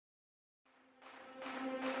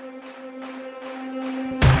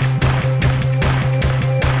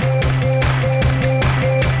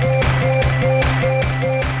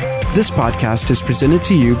This podcast is presented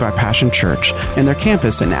to you by Passion Church and their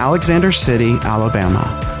campus in Alexander City,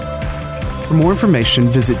 Alabama. For more information,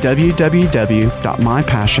 visit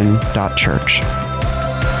www.mypassion.church.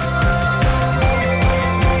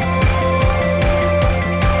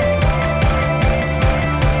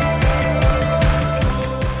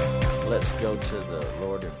 Let's go to the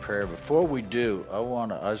Lord in prayer. Before we do, I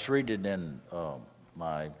was reading in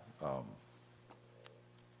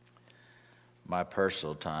my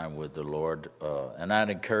personal time with the Lord, and I'd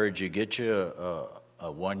encourage you, get you a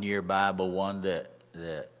one-year Bible, one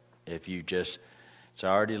that if you just, it's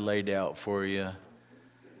already laid out for you.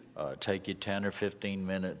 Take you 10 or 15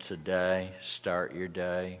 minutes a day, start your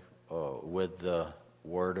day with the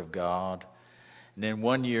Word of God. And in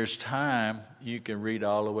 1 year's time, you can read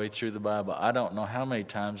all the way through the Bible. I don't know how many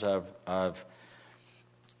times I've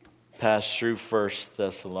passed through 1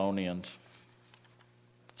 Thessalonians.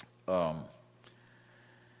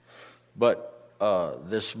 But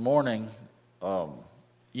this morning,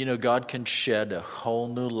 God can shed a whole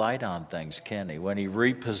new light on things, can He? When He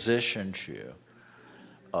repositions you,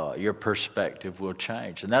 your perspective will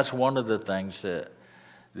change. And that's one of the things that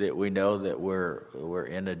we know, that we're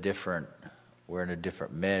in a different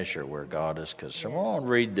measure where God is concerned. I want to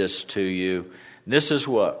read this to you. This is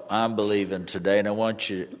what I'm believing today, and I want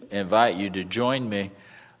to invite you to join me.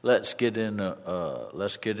 Let's get in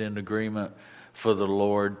agreement for the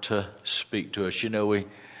Lord to speak to us.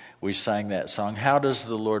 We sang that song, "How does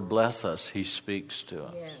the Lord bless us? He speaks to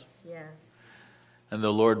us." Yes. And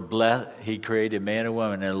the Lord He created man and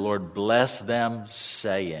woman, and the Lord blessed them,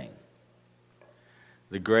 saying.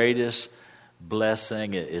 The greatest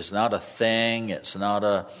blessing is not a thing, it's not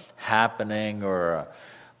a happening or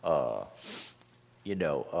a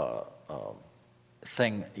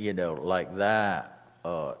thing, like that.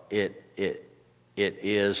 It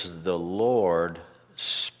is the Lord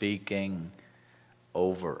speaking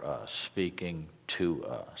over us, speaking to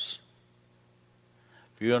us.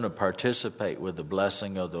 If you're going to participate with the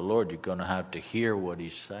blessing of the Lord, you're going to have to hear what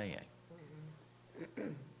He's saying.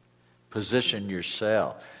 Position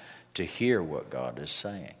yourself to hear what God is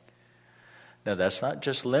saying. Now, that's not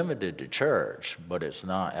just limited to church, but it's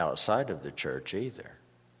not outside of the church either.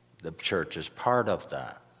 The church is part of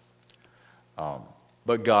that.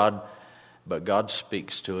 But God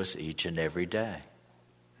speaks to us each and every day.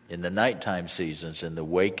 In the nighttime seasons, in the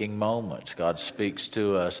waking moments, God speaks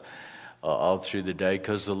to us all through the day,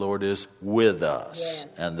 because the Lord is with us,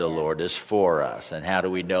 and the Lord is for us. And how do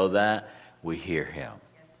we know that? We hear Him.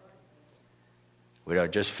 We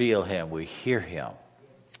don't just feel Him, we hear Him.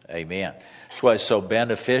 Amen. That's why it's so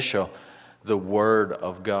beneficial, the Word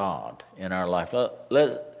of God in our life.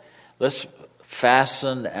 Let's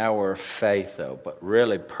fasten our faith, though, but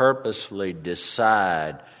really purposefully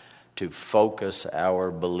decide to focus our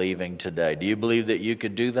believing today. Do you believe that you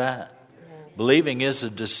could do that? Yes. Believing is a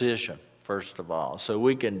decision, first of all. So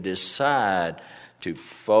we can decide to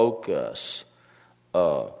focus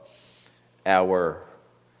our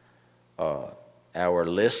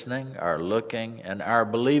listening, our looking, and our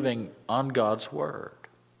believing on God's Word.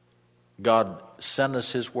 God sent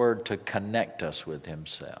us His Word to connect us with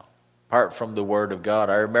Himself. Apart from the Word of God,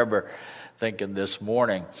 I remember thinking this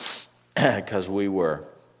morning, because we were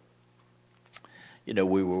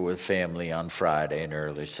with family on Friday and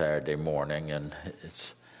early Saturday morning, and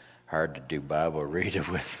it's hard to do Bible reading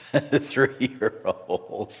with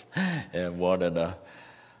 3-year-olds and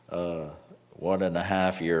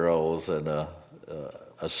 1.5-year-olds and a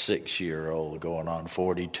 6-year-old going on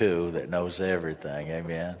 42 that knows everything.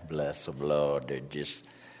 Amen. Bless the Lord. They're just.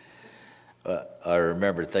 I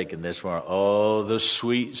remember thinking this morning, the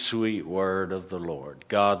sweet, sweet word of the Lord,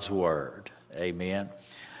 God's Word. Amen.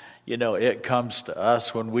 It comes to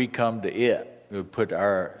us when we come to it. We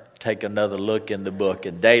take another look in the book,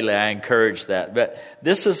 and daily I encourage that. But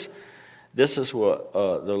this is what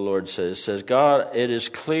the Lord says. It says, God, it is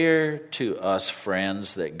clear to us,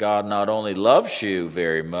 friends, that God not only loves you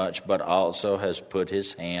very much, but also has put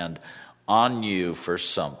His hand on you for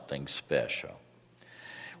something special.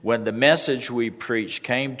 When the message we preached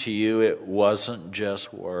came to you, it wasn't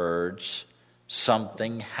just words.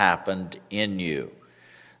 Something happened in you.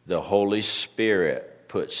 The Holy Spirit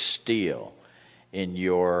put steel in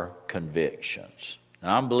your convictions.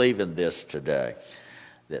 Now, I'm believing this today,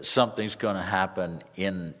 that something's going to happen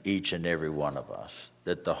in each and every one of us.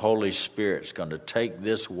 That the Holy Spirit's going to take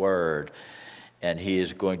this word and He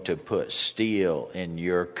is going to put steel in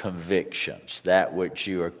your convictions, that which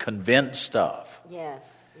you are convinced of.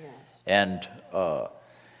 Yes. And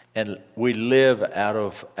we live out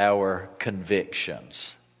of our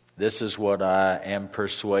convictions. This is what I am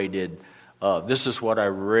persuaded This is what I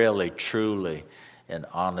really, truly, and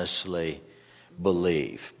honestly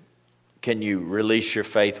believe. Can you release your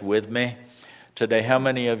faith with me today? How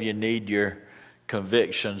many of you need your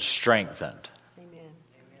convictions strengthened? Amen.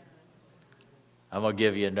 I'm going to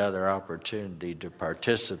give you another opportunity to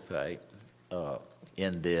participate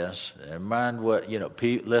in this. And mind what,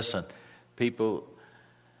 listen, people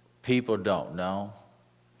don't know.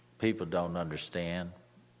 People don't understand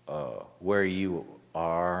where you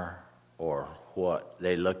are or what.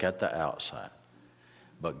 They look at the outside,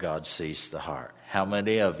 but God sees the heart. How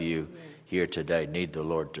many of you here today need the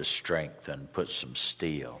Lord to strengthen, put some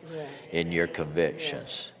steel in your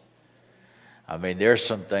convictions? I mean, there's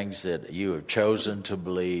some things that you have chosen to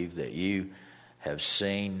believe, that you have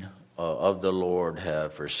seen of the Lord,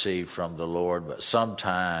 have received from the Lord, but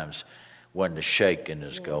sometimes when the shaking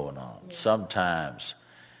is going on, sometimes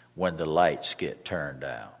when the lights get turned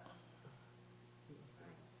out.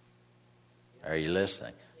 Are you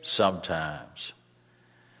listening? Sometimes,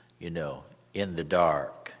 in the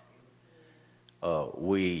dark,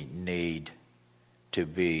 we need to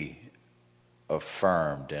be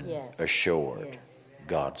affirmed and assured,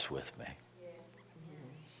 God's with me.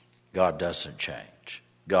 God doesn't change.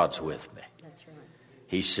 God's with me. That's right.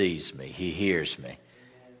 He sees me. He hears me.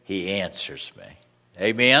 He answers me.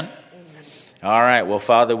 Amen? Amen. All right. Well,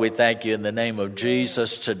 Father, we thank you in the name of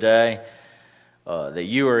Jesus today that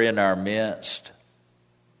you are in our midst.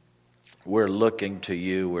 We're looking to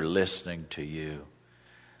you. We're listening to you.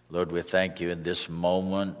 Lord, we thank you in this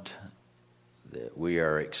moment that we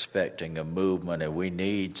are expecting a movement and we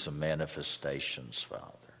need some manifestations, Father.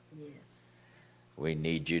 Yes. We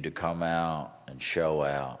need you to come out and show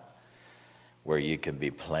out where you can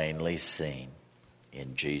be plainly seen.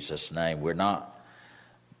 In Jesus' name, we're not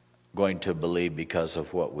going to believe because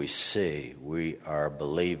of what we see. We are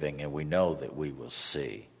believing, and we know that we will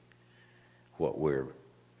see what we're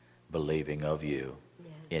believing of you.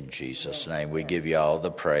 In Jesus' name, we give you all the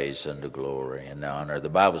praise and the glory and the honor. The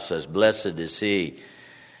Bible says, blessed is he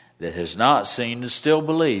that has not seen and still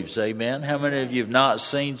believes. Amen. How many of you have not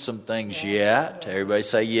seen some things yet? Everybody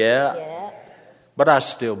say, yeah. But I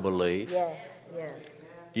still believe. Yes.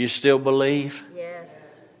 You still believe? Yes.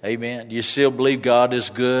 Amen. You still believe God is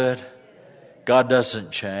good? God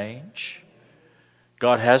doesn't change.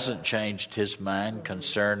 God hasn't changed his mind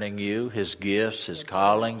concerning you, his gifts, his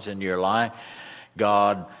callings in your life.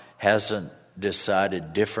 God hasn't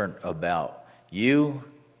decided different about you.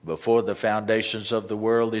 Before the foundations of the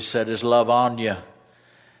world, he set his love on you.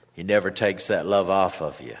 He never takes that love off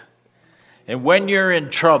of you. And when you're in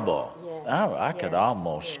trouble, I could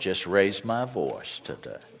almost just raise my voice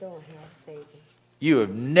today. Go ahead, baby. You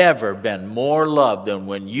have never been more loved than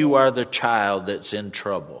when you are the child that's in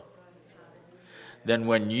trouble. Than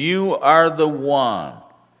when you are the one,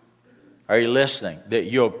 are you listening? That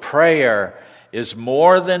your prayer is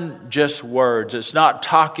more than just words. It's not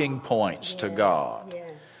talking points to God.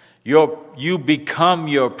 Yes. You become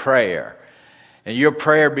your prayer. And your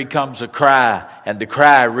prayer becomes a cry, and the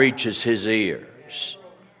cry reaches his ears.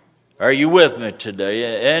 Are you with me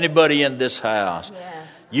today? Anybody in this house? Yes.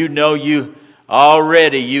 You know.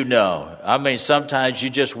 I mean, sometimes you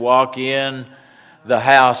just walk in the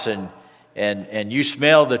house and you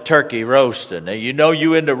smell the turkey roasting. And you know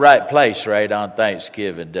you're in the right place right on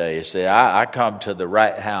Thanksgiving Day. You say, I come to the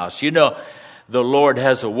right house. You know, the Lord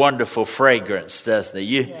has a wonderful fragrance, doesn't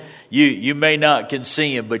he? You may not can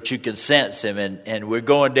see him, but you can sense him. And we're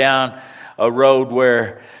going down a road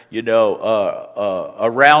where,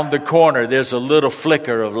 around the corner, there's a little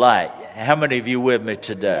flicker of light. How many of you with me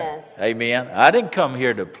today? Yes. Amen. I didn't come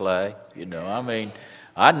here to play.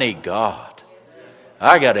 I need God.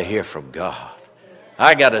 I got to hear from God.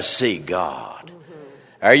 I got to see God.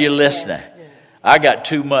 Are you listening? Yes. I got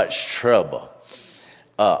too much trouble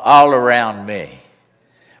all around me.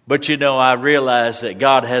 But I realize that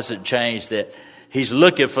God hasn't changed, that he's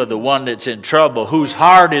looking for the one that's in trouble, whose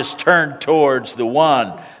heart is turned towards the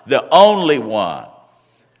one, the only one.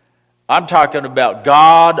 I'm talking about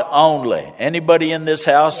God only. Anybody in this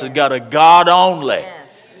house has got a God only? Yes.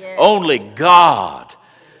 Only God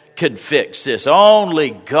can fix this. Only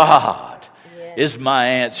God is my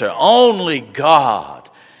answer. Only God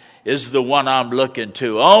is the one I'm looking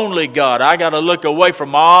to. Only God. I got to look away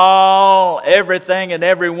from everything and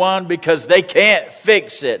everyone because they can't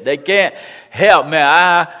fix it. They can't help me.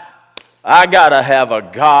 I got to have a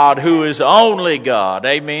God who is only God.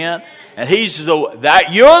 Amen. And you're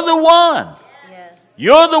the one. Yes.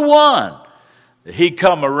 You're the one that he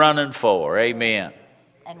come a-running for. Amen.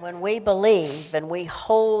 And when we believe and we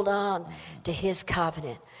hold on to his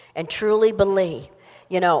covenant and truly believe,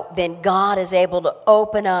 then God is able to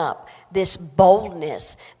open up this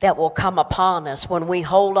boldness that will come upon us when we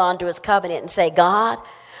hold on to his covenant and say, God,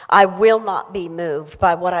 I will not be moved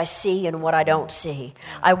by what I see and what I don't see.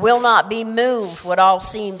 I will not be moved what all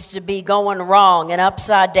seems to be going wrong and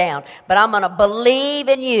upside down. But I'm going to believe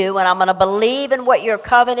in you, and I'm going to believe in what your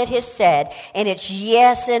covenant has said. And it's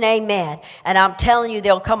yes and amen. And I'm telling you,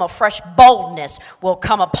 there'll come a fresh boldness will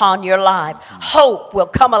come upon your life. Hope will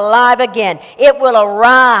come alive again. It will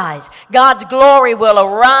arise. God's glory will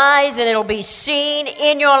arise, and it'll be seen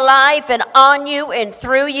in your life and on you and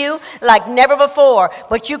through you like never before.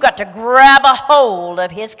 But you got to grab a hold of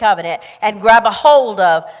his covenant and grab a hold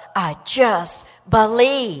of, I just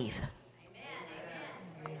believe.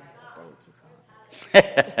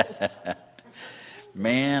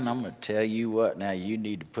 Man, I'm going to tell you what, now you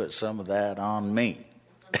need to put some of that on me.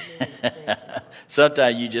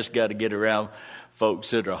 Sometimes you just got to get around folks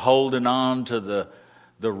that are holding on to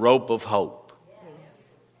the rope of hope.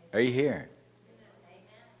 Are you hearing?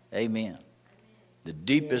 Amen. The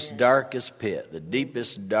deepest, darkest pit, the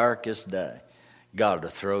deepest, darkest day, God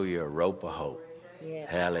will throw you a rope of hope. Yes.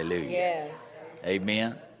 Hallelujah. Yes.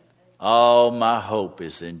 Amen. All my hope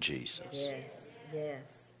is in Jesus. Yes.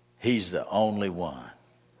 Yes. He's the only one.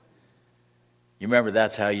 You remember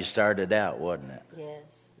that's how you started out, wasn't it?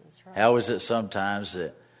 Yes. That's right. How is it sometimes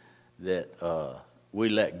that we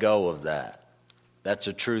let go of that? That's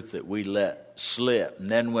a truth that we let slip. And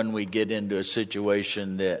then when we get into a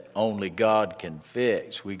situation that only God can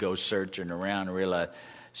fix, we go searching around and realize,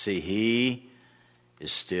 see, he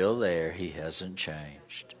is still there. He hasn't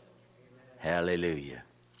changed. Hallelujah.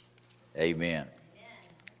 Amen.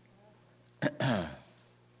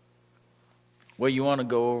 Well, you want to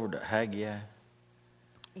go over to Haggai?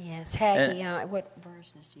 Yes, Haggai. What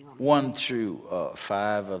verses do you want? 1 through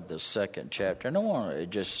 5 of the second chapter. And I want to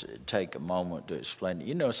just take a moment to explain it.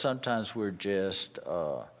 You know, sometimes we're just,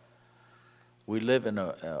 we live in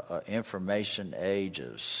an information age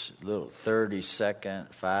of little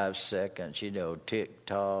 30-second, 5 seconds,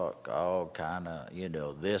 TikTok, all kind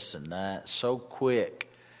of, this and that. So quick,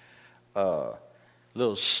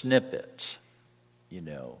 little snippets,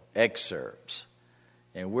 excerpts.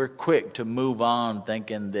 And we're quick to move on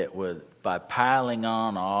thinking that by piling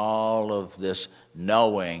on all of this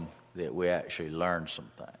knowing that we actually learn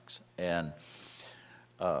some things. And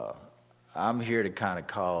I'm here to kind of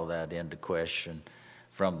call that into question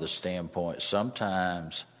from the standpoint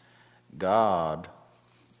sometimes God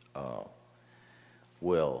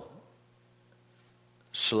will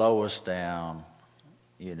slow us down,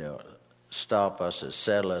 stop us and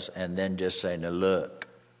settle us, and then just say, now look,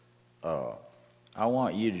 I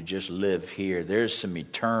want you to just live here. There's some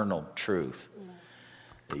eternal truth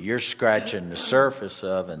that you're scratching the surface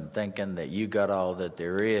of and thinking that you got all that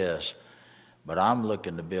there is. But I'm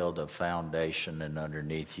looking to build a foundation and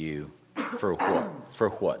underneath you for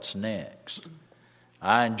what's next.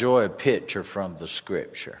 I enjoy a picture from the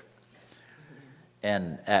Scripture.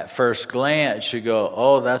 And at first glance you go,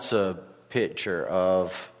 oh, that's a picture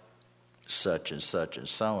of such and such and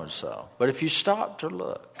so and so. But if you stop to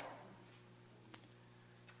look,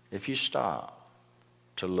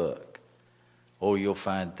 you'll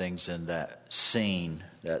find things in that scene,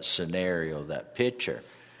 that scenario, that picture,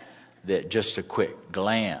 that just a quick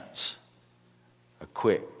glance, a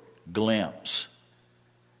quick glimpse.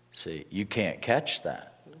 See, you can't catch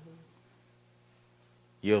that.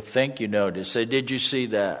 You'll think you know. Say, did you see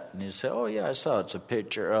that? And you say, oh yeah, I saw it. It's a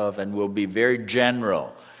picture of, and we'll be very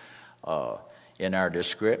general in our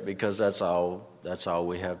description because that's all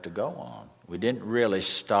we have to go on. We didn't really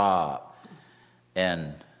stop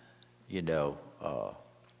and,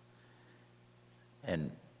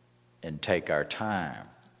 and take our time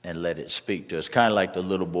and let it speak to us. Kind of like the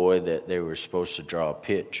little boy that they were supposed to draw a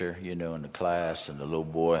picture, in the class, and the little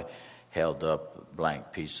boy held up a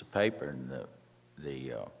blank piece of paper, and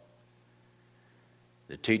the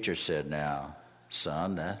teacher said, now,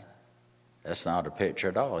 son, that's not a picture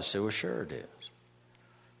at all. I said, well, sure it is.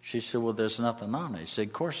 She said, well, there's nothing on it. He said,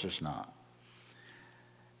 of course there's not.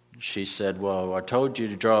 She said, well, I told you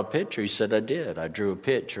to draw a picture. He said, I did. I drew a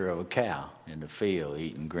picture of a cow in the field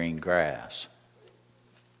eating green grass.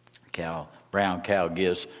 Brown cow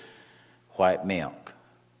gives white milk,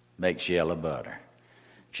 makes yellow butter.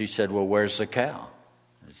 She said, well, where's the cow?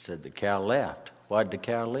 I said, the cow left. Why did the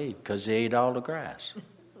cow leave? Because he ate all the grass.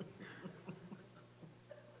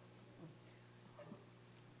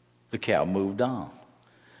 The cow moved on.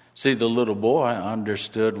 See, the little boy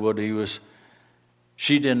understood what he was.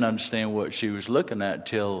 She didn't understand what she was looking at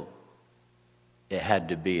till it had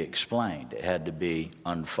to be explained. It had to be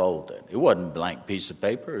unfolded. It wasn't a blank piece of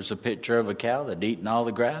paper. It was a picture of a cow that had eaten all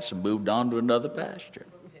the grass and moved on to another pasture.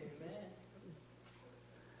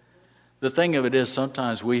 The thing of it is,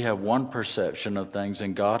 sometimes we have one perception of things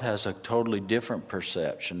and God has a totally different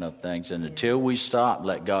perception of things. And until we stop,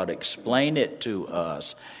 let God explain it to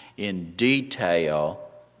us in detail.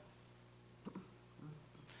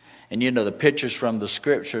 And you know, the pictures from the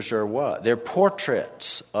scriptures are what? They're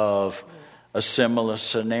portraits of a similar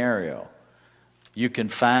scenario. You can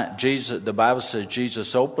find Jesus, the Bible says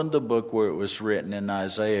Jesus opened the book where it was written in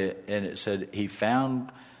Isaiah, and it said he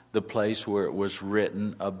found the place where it was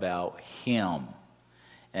written about him.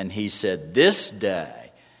 And he said, this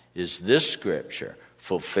day is this scripture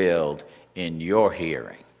fulfilled in your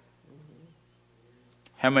hearing.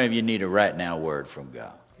 How many of you need a right now word from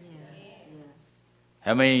God? Yes.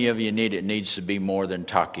 How many of you need it needs to be more than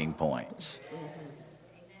talking points?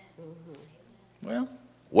 Well,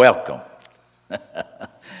 welcome.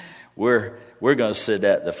 We're going to sit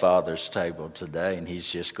at the Father's table today, and He's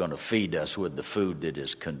just going to feed us with the food that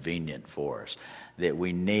is convenient for us, that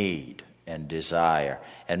we need and desire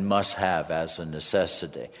and must have as a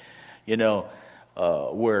necessity. You know,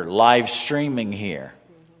 we're live streaming here.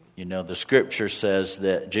 You know, the scripture says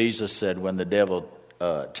that Jesus said when the devil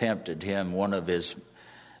tempted him, one of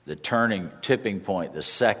the tipping point, the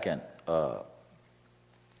second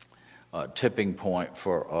tipping point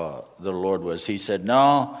for the Lord was, he said,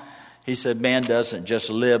 no. He said, man doesn't just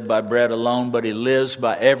live by bread alone, but he lives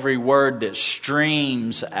by every word that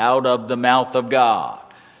streams out of the mouth of God.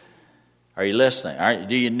 Are you listening?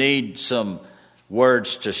 Do you need some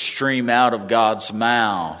words to stream out of God's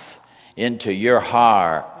mouth into your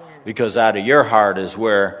heart? Because out of your heart is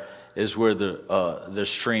where the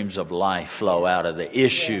streams of life flow out of, the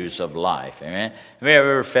issues of life. Amen? Have you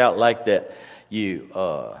ever felt like that you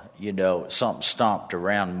know, something stomped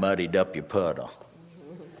around, muddied up your puddle?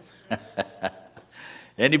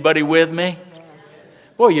 Anybody with me? Yes.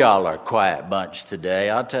 Well, y'all are a quiet bunch today.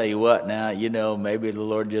 I'll tell you what now, you know, maybe the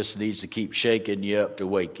Lord just needs to keep shaking you up to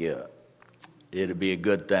wake you up. It'll be a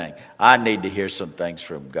good thing. I need to hear some things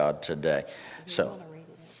from God today. So,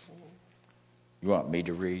 you want me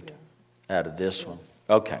to read out of this one?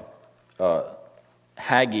 Okay.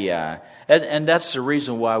 Haggai. And that's the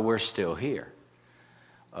reason why we're still here.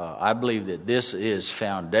 I believe that this is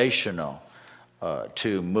foundational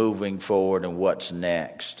to moving forward and what's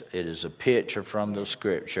next. It is a picture from the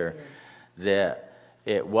scripture that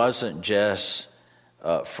it wasn't just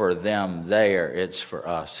for them there, it's for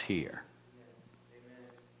us here.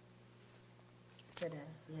 Yes.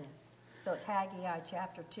 So it's Haggai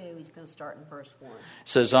chapter 2. He's going to start in verse 1. It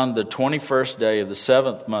says, on the 21st day of the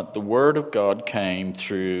 7th month, the word of God came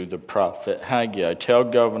through the prophet Haggai. Tell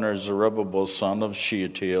Governor Zerubbabel, son of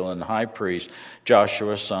Shealtiel, and high priest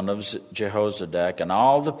Joshua, son of Jehozadak, and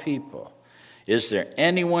all the people, is there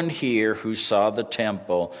anyone here who saw the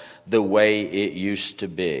temple the way it used to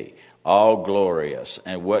be, all glorious?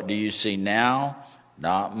 And what do you see now?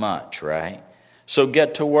 Not much, right? So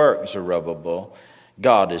get to work, Zerubbabel.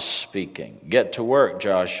 God is speaking. Get to work,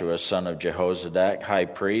 Joshua, son of Jehozadak, high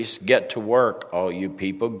priest. Get to work, all you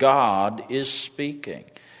people. God is speaking.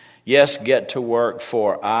 Yes, get to work,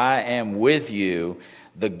 for I am with you.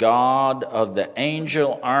 The God of the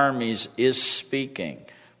angel armies is speaking.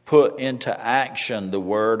 Put into action the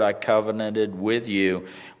word I covenanted with you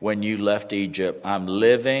when you left Egypt. I'm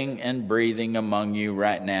living and breathing among you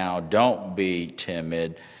right now. Don't be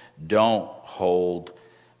timid. Don't hold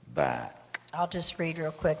back. I'll just read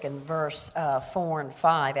real quick in verse 4 and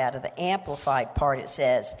 5 out of the Amplified part. It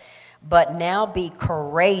says, but now be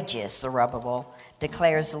courageous, Zerubbabel,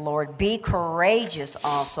 declares the Lord. Be courageous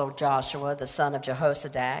also, Joshua, the son of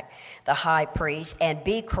Jehozadak, the high priest, and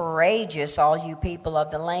be courageous, all you people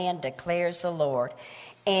of the land, declares the Lord.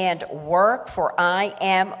 And work, for I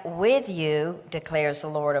am with you, declares the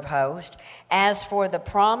Lord of hosts. As for the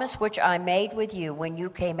promise which I made with you when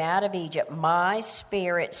you came out of Egypt, my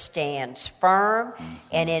spirit stands firm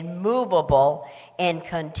and immovable and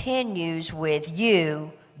continues with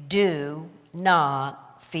you. Do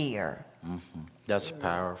not fear. Mm-hmm. That's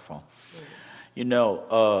powerful. Yes. You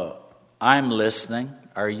know, I'm listening.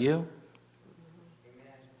 Are you?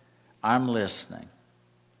 I'm listening.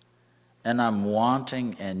 And I'm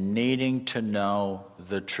wanting and needing to know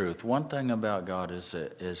the truth. One thing about God is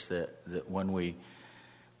that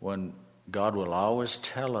when God will always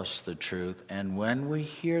tell us the truth, and when we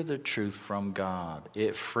hear the truth from God,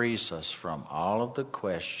 it frees us from all of the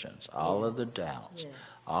questions, all of the doubts,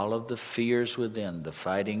 all of the fears within, the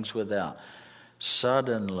fightings without.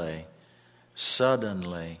 Suddenly,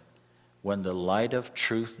 when the light of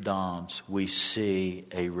truth dawns, we see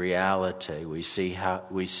a reality. We see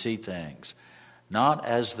things, not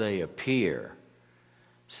as they appear,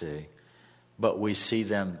 but we see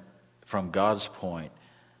them from God's point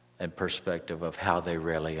and perspective of how they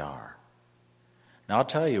really are. Now, I'll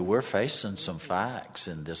tell you, we're facing some facts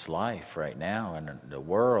in this life right now, in the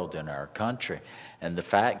world, in our country. And the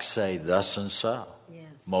facts say thus and so. Yes.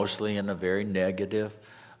 Mostly in a very negative,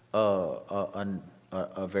 a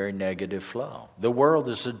very negative flow. The world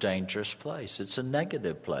is a dangerous place. It's a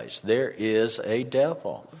negative place. There is a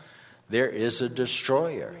devil. There is a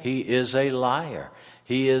destroyer. He is a liar.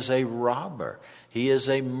 He is a robber. He is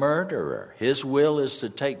a murderer. His will is to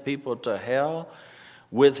take people to hell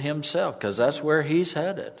with himself, because that's where he's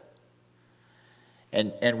headed.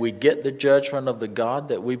 And we get the judgment of the God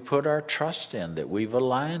that we put our trust in, that we've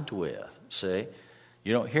aligned with. See?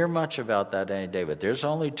 You don't hear much about that any day, but there's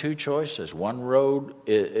only two choices. One road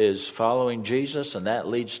is following Jesus, and that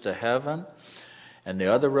leads to heaven. And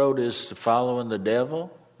the other road is following the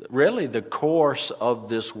devil. Really, the course of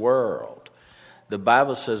this world. The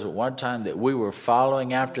Bible says at one time that we were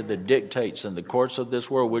following after the dictates and the course of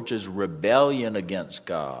this world, which is rebellion against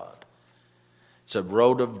God. It's a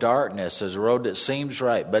road of darkness. It's a road that seems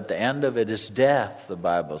right, but the end of it is death, the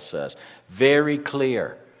Bible says. Very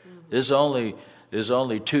clear. There's only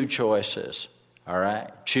two choices, all right?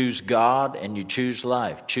 Choose God and you choose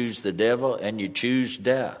life. Choose the devil and you choose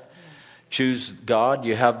death. Choose God,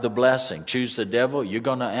 you have the blessing. Choose the devil, you're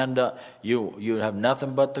going to end up, you have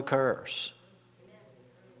nothing but the curse.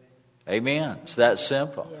 Amen. It's that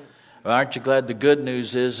simple. Yes. Well, aren't you glad the good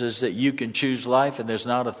news is that you can choose life and there's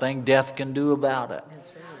not a thing death can do about it. That's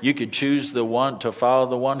right. You can choose to follow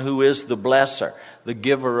the one who is the blesser, the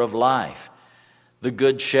giver of life, the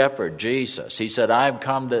good shepherd, Jesus. He said, I have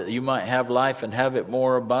come that you might have life and have it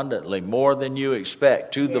more abundantly, more than you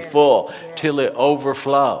expect, to the full, till it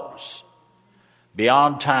overflows.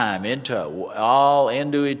 Beyond time,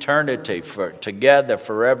 into eternity, together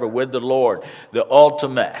forever with the Lord, the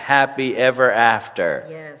ultimate happy ever after.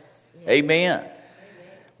 Yes. Amen.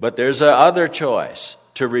 But there's a other choice,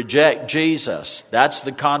 to reject Jesus. That's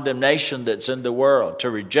the condemnation that's in the world, to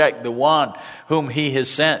reject the one whom he has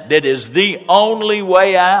sent. That is the only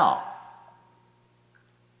way out.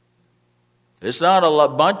 It's not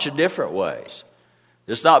a bunch of different ways.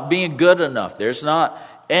 It's not being good enough. There's not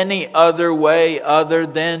any other way other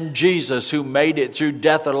than Jesus, who made it through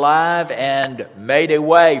death alive and made a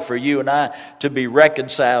way for you and I to be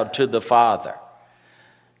reconciled to the Father.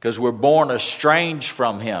 Because we're born estranged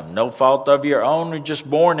from him. No fault of your own. We're just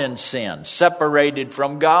born in sin, separated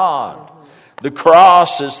from God. The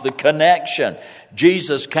cross is the connection.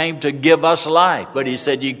 Jesus came to give us life, but he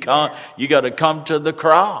said you got to come to the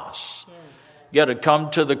cross. You got to come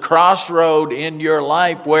to the crossroad in your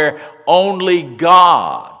life where only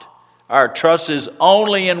God, our trust is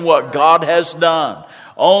only in what God has done,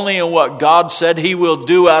 only in what God said he will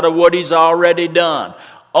do out of what he's already done.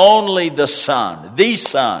 Only the Son.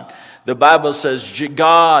 The Bible says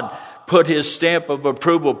God put his stamp of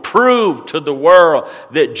approval, proved to the world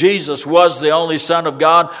that Jesus was the only Son of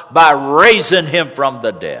God by raising him from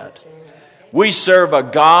the dead. We serve a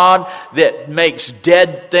God that makes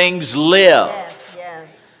dead things live. Yes,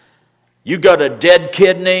 yes. You got a dead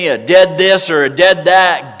kidney, a dead this or a dead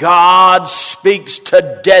that. God speaks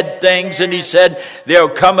to dead things. Yes. And he said there'll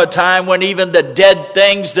come a time when even the dead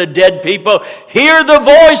things, the dead people, hear the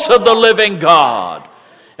voice of the living God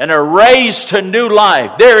and are raised to new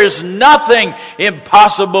life. There is nothing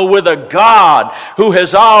impossible with a God who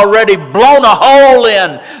has already blown a hole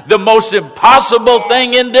in the most impossible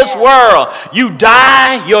thing in this world. You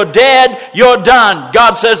die, you're dead, you're done.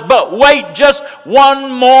 God says, but wait just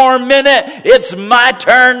one more minute. It's my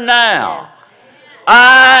turn now.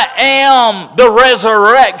 I am the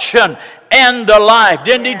resurrection and the life.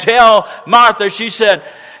 Didn't he tell Martha? She said,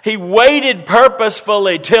 he waited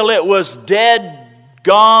purposefully till it was dead,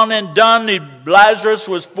 gone and done. Lazarus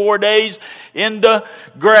was 4 days in the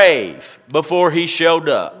grave before he showed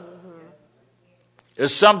up.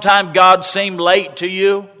 Does sometime God seem late to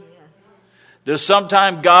you? Does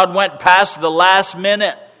sometime God went past the last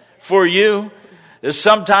minute for you?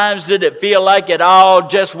 Sometimes did it feel like it all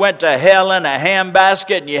just went to hell in a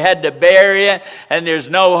handbasket and you had to bury it and there's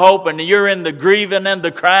no hope and you're in the grieving and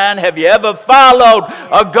the crying? Have you ever followed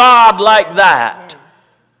a God like that?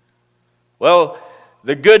 Well,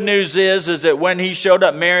 the good news is that when he showed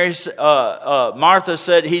up, Martha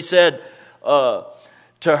said, he said to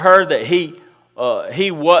her that he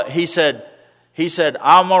said,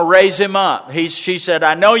 I'm going to raise him up. She said,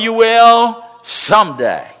 I know you will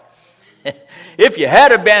someday. If you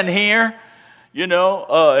had been here,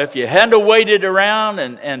 If you hadn't waited around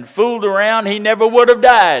and fooled around, he never would have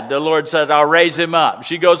died. The Lord said, I'll raise him up.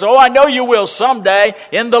 She goes, oh, I know you will someday,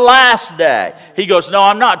 in the last day. He goes, no,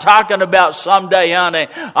 I'm not talking about someday, honey.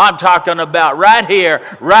 I'm talking about right here,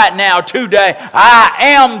 right now, today. I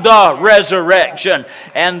am the resurrection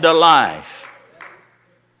and the life.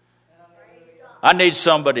 I need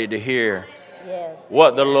somebody to hear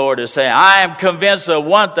what the Lord is saying. I am convinced of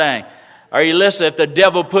one thing. Are you listening? If the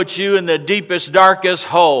devil puts you in the deepest, darkest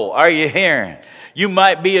hole, are you hearing? You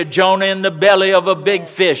might be a Jonah in the belly of a big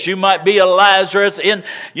fish. You might be a Lazarus in,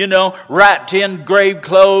 wrapped in grave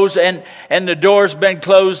clothes and the door's been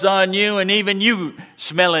closed on you and even you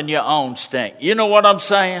smelling your own stink. You know what I'm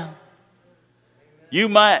saying? You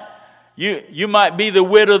might be the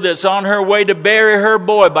widow that's on her way to bury her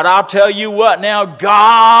boy, but I'll tell you what now,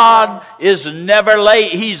 God is never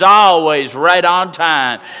late. He's always right on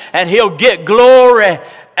time. And He'll get glory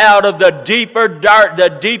out of the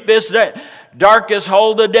deepest, darkest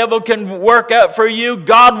hole the devil can work out for you.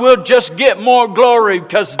 God will just get more glory,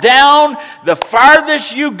 because down the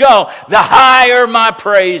farthest you go, the higher my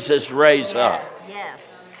praises raise up. Yes.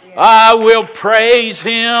 I will praise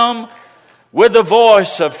Him with the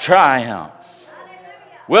voice of triumph.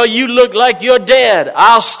 Well, you look like you're dead.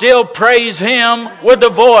 I'll still praise Him with the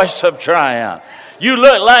voice of triumph. You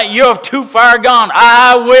look like you're too far gone.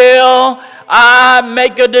 I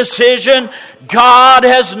make a decision. God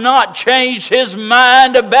has not changed His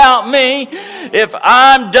mind about me. If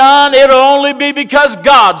I'm done, it'll only be because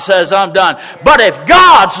God says I'm done. But if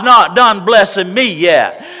God's not done blessing me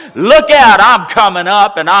yet, look out, I'm coming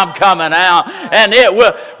up and I'm coming out. And it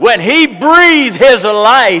will, when He breathed His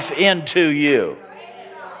life into you.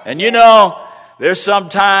 And there's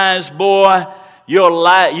sometimes, boy,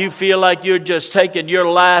 you feel like you're just taking your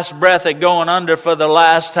last breath and going under for the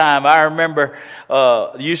last time. I remember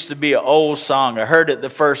used to be an old song. I heard it the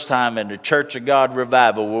first time in the Church of God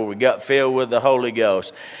revival where we got filled with the Holy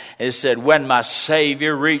Ghost. It said, when my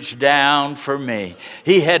Savior reached down for me,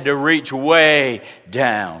 He had to reach way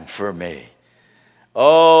down for me.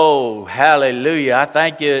 Oh, hallelujah. I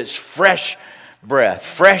thank you. It's fresh breath,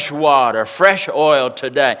 fresh water, fresh oil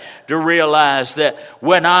today to realize that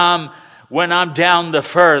when I'm down the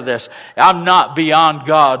furthest, I'm not beyond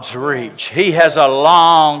God's reach. He has a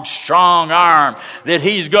long, strong arm that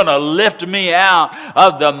He's going to lift me out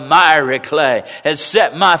of the miry clay and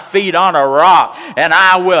set my feet on a rock, and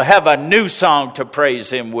I will have a new song to praise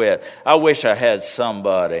Him with. I wish I had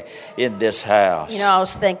somebody in this house. I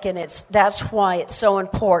was thinking that's why it's so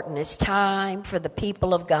important. It's time for the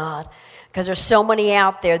people of God. Because there's so many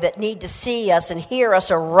out there that need to see us and hear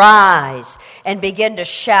us arise and begin to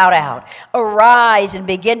shout out. Arise and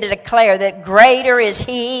begin to declare that greater is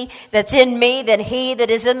He that's in me than he that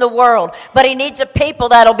is in the world. But He needs a people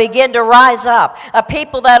that'll begin to rise up. A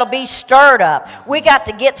people that'll be stirred up. We got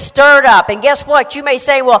to get stirred up. And guess what? You may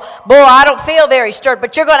say, well, boy, I don't feel very stirred.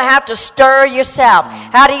 But you're going to have to stir yourself.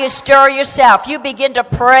 How do you stir yourself? You begin to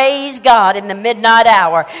praise God in the midnight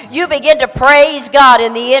hour. You begin to praise God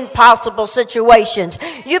in the impossible situations.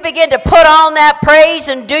 You begin to put on that praise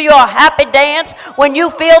and do your happy dance when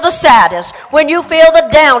you feel the saddest, when you feel the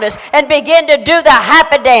downest, and begin to do the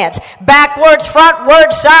happy dance. Backwards,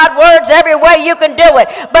 frontwards, sidewards, every way you can do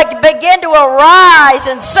it. But begin to arise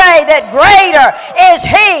and say that greater is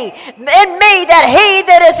He in me than he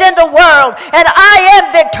that is in the world. And I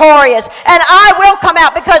am victorious. And I will come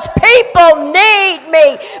out because people need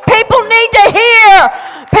me. People need to hear.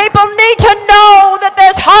 People need to know that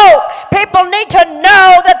there's hope. People need to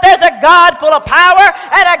know that there's a God full of power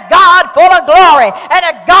and a God full of glory and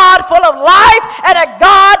a God full of life and a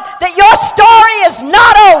God that your story is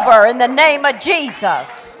not over in the name of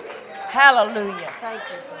Jesus. Hallelujah. Thank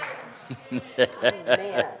you.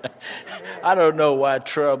 Amen. I don't know why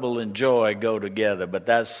trouble and joy go together, but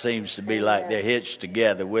that seems to be like they're hitched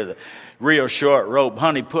together with a real short rope.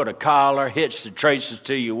 Honey, put a collar, hitch the traces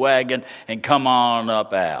to your wagon, and come on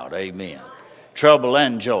up out. Amen. Trouble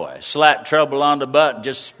and joy. Slap trouble on the butt and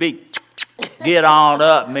just speak. Get on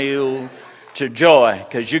up, mule, to joy,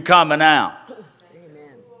 because you're coming out.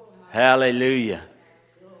 Amen. Hallelujah.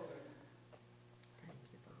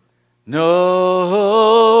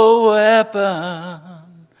 No weapon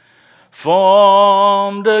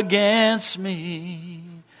formed against me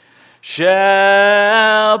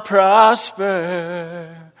shall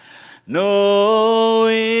prosper. No,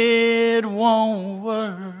 it won't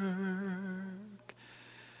work.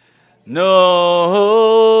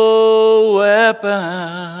 No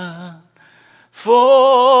weapon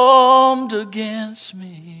formed against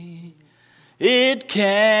me, it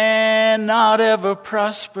cannot ever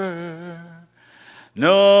prosper.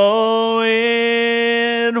 No,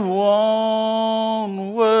 it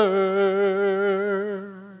won't work.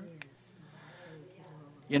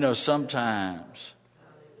 You know, sometimes,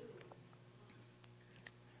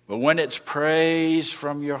 but when it's praise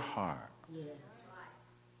from your heart,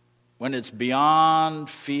 when it's beyond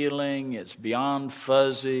feeling, it's beyond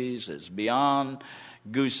fuzzies, it's beyond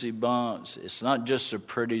goosey bumps, it's not just a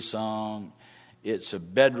pretty song, it's a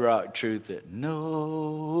bedrock truth that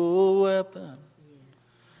no weapon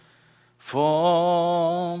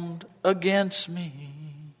formed against me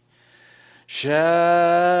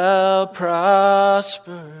shall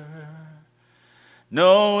prosper.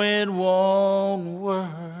 No, it won't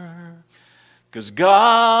work, 'cause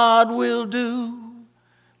God will do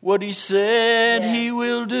what He said He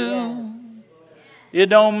will do. It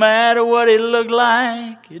don't matter what it look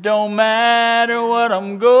like. It don't matter what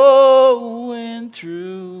I'm going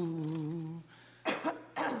through.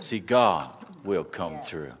 See, God will come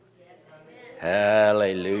through.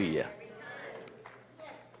 Hallelujah.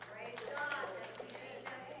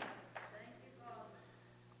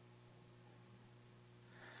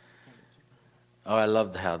 Oh, I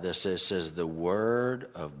love how this is. It says the Word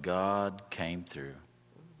of God came through.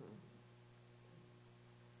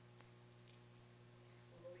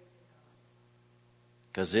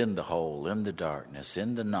 Because in the hole, in the darkness,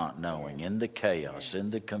 in the not knowing, in the chaos,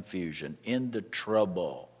 in the confusion, in the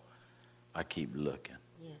trouble, I keep looking.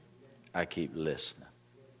 I keep listening.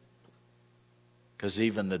 Because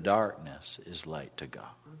even the darkness is light to God.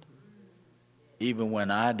 Even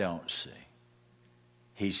when I don't see,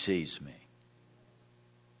 He sees me.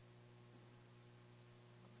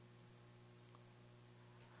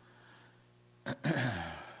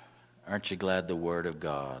 Aren't you glad the Word of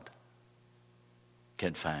God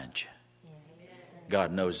can find you?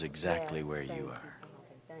 God knows exactly where you are.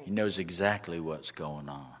 He knows exactly what's going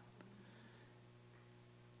on.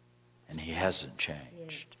 And He hasn't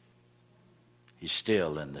changed. He's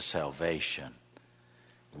still in the salvation,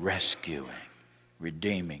 rescuing,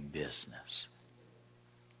 redeeming business.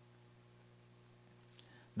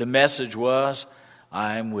 The message was,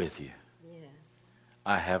 I am with you.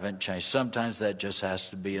 I haven't changed. Sometimes that just has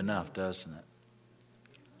to be enough, doesn't it?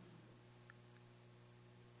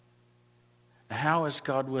 How is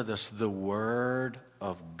God with us? The Word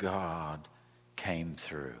of God came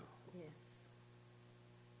through. Yes.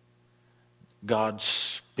 God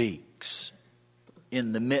speaks.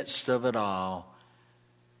 In the midst of it all,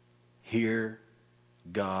 hear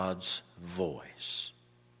God's voice.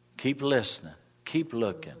 Keep listening. Keep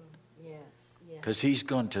looking. Because He's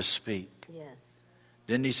going to speak. Yes.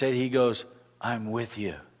 Didn't He say, He goes, I'm with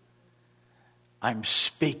you. I'm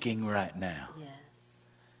speaking right now. Yes.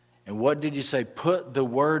 And what did He say? Put the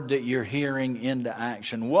word that you're hearing into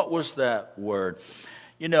action. What was that word?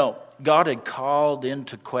 You know, God had called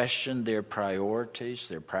into question their priorities,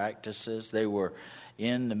 their practices. They were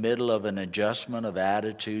in the middle of an adjustment of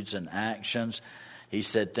attitudes and actions. He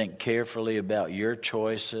said, think carefully about your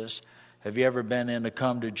choices. Have you ever been in a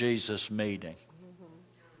come to Jesus meeting?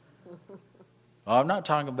 Well, I'm not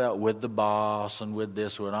talking about with the boss and with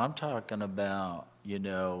this one. I'm talking about, you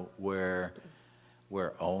know, where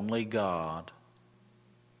only God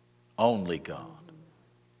will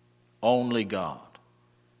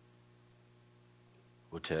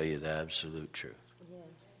tell you the absolute truth. Yes.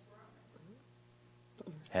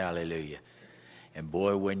 Hallelujah. And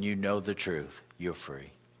boy, when you know the truth, you're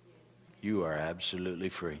free. You are absolutely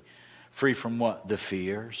free. Free from what? The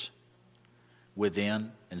fears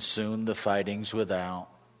within, and soon the fightings without.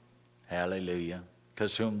 Hallelujah.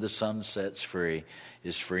 Because whom the Son sets free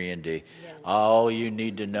is free indeed. Yes. All you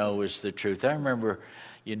need to know is the truth. I remember,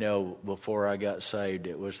 you know, before I got saved,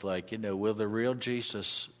 it was like, you know, will the real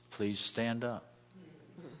Jesus please stand up?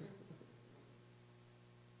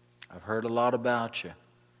 I've heard a lot about you.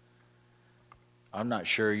 I'm not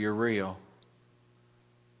sure you're real.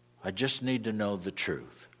 I just need to know the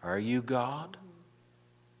truth. Are you God?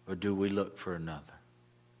 Or do we look for another?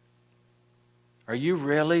 Are you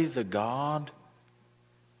really the God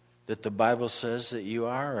that the Bible says that you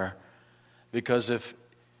are? Or, because if,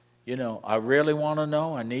 you know, I really want to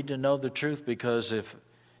know, I need to know the truth, because if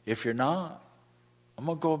you're not, I'm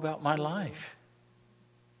going to go about my life.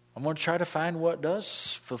 I'm going to try to find what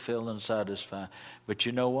does fulfill and satisfy. But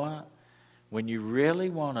you know what? When you really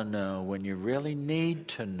want to know, when you really need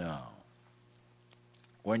to know,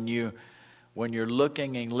 when you're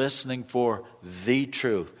looking and listening for the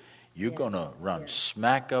truth, you're going to run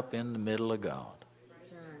smack up in the middle of God.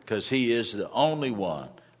 Because He is the only one.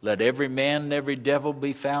 Let every man and every devil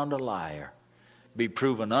be found a liar, be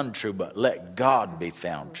proven untrue, but let God be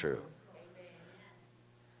found true.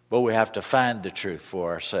 But we have to find the truth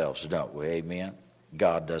for ourselves, don't we? Amen.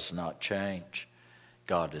 God does not change.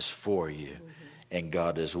 God is for you, and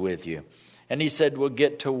God is with you. And he said, we'll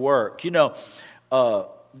get to work. You know,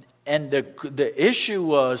 and the issue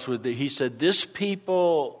was with he said, this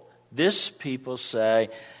people say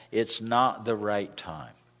it's not the right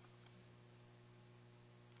time.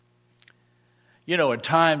 You know, in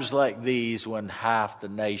times like these, when half the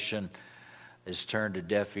nation is turned a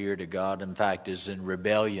deaf ear to God, in fact, is in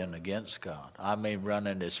rebellion against God. I mean,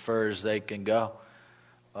 running as far as they can go.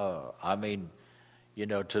 You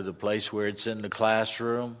know, to the place where it's in the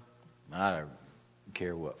classroom. I don't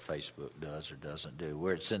care what Facebook does or doesn't do.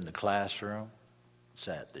 Where it's in the classroom, it's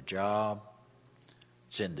at the job,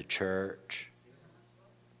 it's in the church,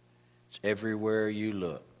 it's everywhere you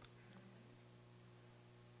look.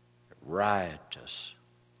 Riotous,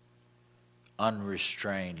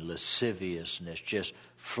 unrestrained lasciviousness, just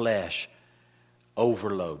flesh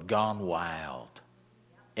overload, gone wild.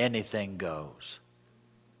 Anything goes.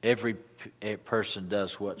 Every person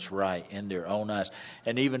does what's right in their own eyes.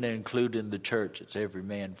 And even including the church, it's every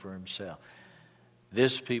man for himself.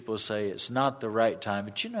 This people say it's not the right time.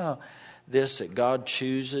 But you know this, that God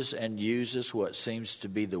chooses and uses what seems to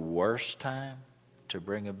be the worst time to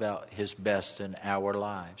bring about His best in our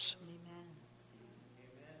lives. Amen.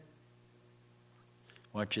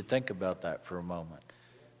 I want you to think about that for a moment.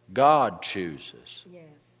 God chooses. Yes,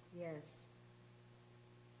 yes.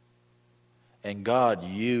 And God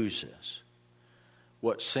uses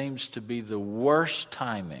what seems to be the worst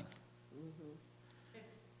timing.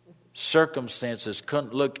 Circumstances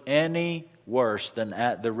couldn't look any worse than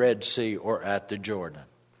at the Red Sea or at the Jordan.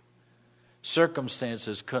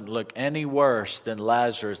 Circumstances couldn't look any worse than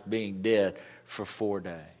Lazarus being dead for 4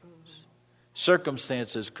 days.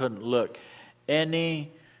 Circumstances couldn't look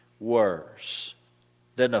any worse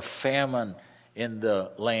than a famine in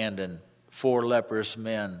the land and 4 leprous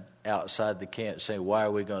men outside the camp saying, why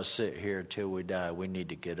are we going to sit here until we die? We need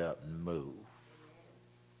to get up and move.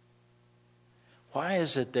 Why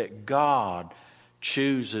is it that God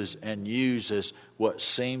chooses and uses what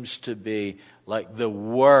seems to be like the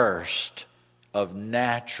worst of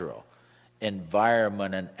natural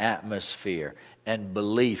environment and atmosphere and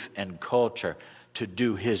belief and culture to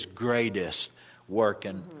do His greatest work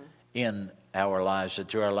in our lives and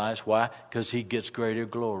through our lives? Why? Because He gets greater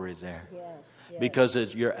glory there. Yes. Because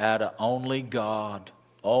you're at an only God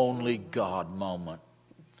moment.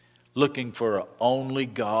 Looking for an only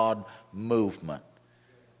God movement.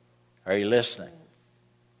 Are you listening?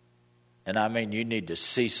 And I mean, you need to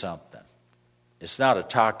see something. It's not a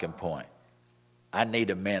talking point. I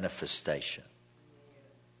need a manifestation.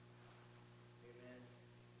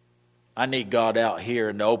 I need God out here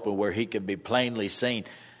in the open where He can be plainly seen.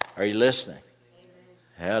 Are you listening? Amen.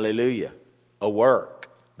 Hallelujah. A work.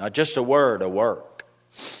 Not just a word, a work.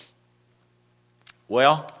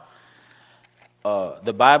 Well,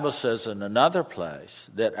 the Bible says in another place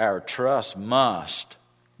that our trust must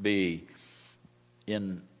be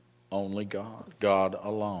in only God. God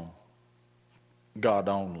alone. God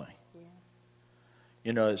only. Yeah.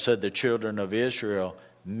 You know, it said the children of Israel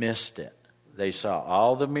missed it. They saw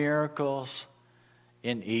all the miracles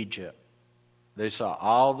in Egypt. They saw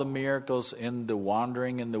all the miracles in the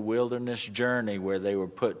wandering in the wilderness journey where they were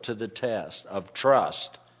put to the test of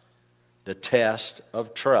trust. The test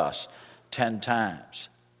of trust 10 times.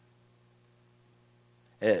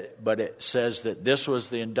 But it says that this was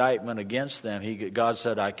the indictment against them. God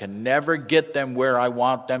said, I can never get them where I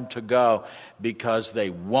want them to go because they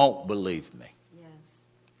won't believe me. Yes.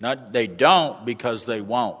 Not they don't, because they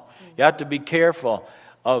won't. You have to be careful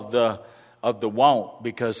of the won't,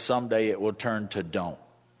 because someday it will turn to don't.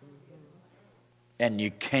 And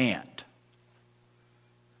you can't.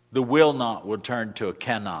 The will not will turn to a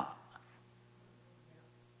cannot.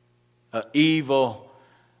 Evil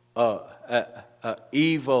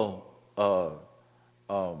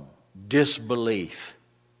disbelief,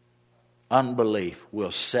 unbelief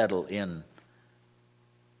will settle in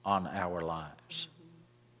on our lives.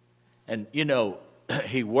 And you know,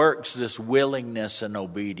 He works this willingness and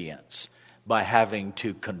obedience by having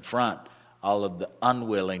to confront all of the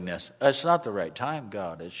unwillingness. It's not the right time,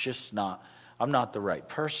 God. It's just not. I'm not the right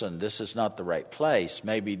person. This is not the right place.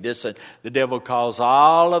 Maybe this. The devil calls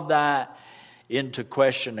all of that into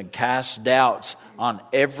question and casts doubts on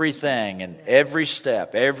everything and every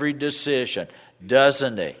step, every decision,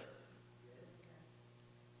 doesn't he?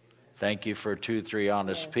 Thank you for 2-3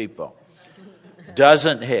 honest people.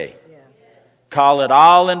 Doesn't he? Call it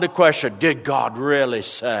all into question. Did God really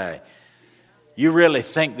say? You really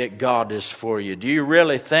think that God is for you? Do you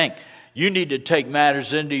really think You need to take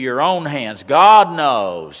matters into your own hands. God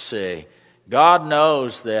knows, see. God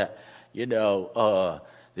knows that,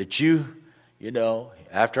 that you,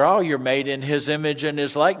 after all, you're made in His image and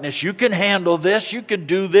His likeness. You can handle this. You can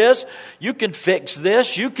do this. You can fix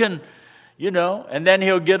this. You can, and then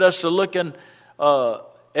He'll get us to looking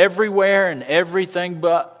everywhere and everything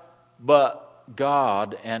but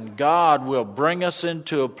God. And God will bring us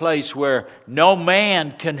into a place where no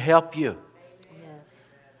man can help you. Yes.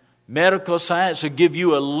 Medical science will give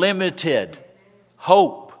you a limited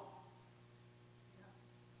hope.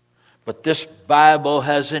 But this Bible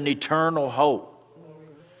has an eternal hope.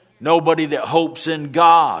 Nobody that hopes in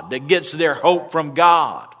God, that gets their hope from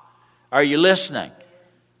God. Are you listening?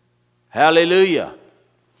 Hallelujah.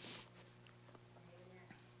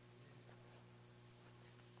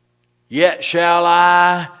 Yet shall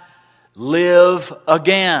I live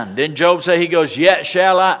again. Didn't Job say, he goes, yet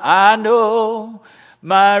shall I know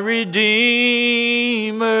my Redeemer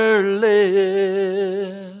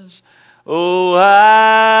lives. Oh,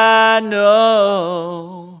 I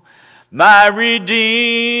know my Redeemer,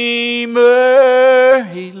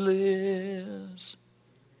 He lives.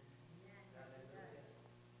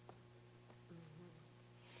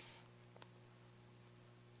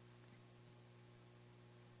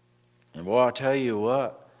 And boy, I'll tell you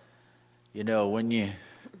what, when you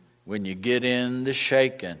get in the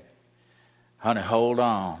shaking, honey, hold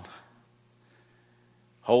on.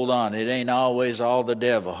 Hold on. It ain't always all the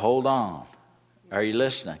devil. Hold on. Are you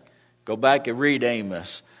listening? Go back and read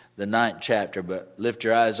Amos, the 9th chapter, but lift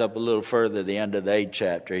your eyes up a little further, the end of the 8th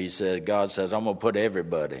chapter. God says, I'm going to put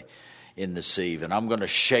everybody in the sieve, and I'm going to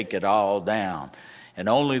shake it all down. And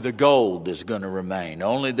only the gold is going to remain.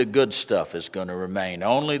 Only the good stuff is going to remain.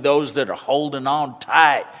 Only those that are holding on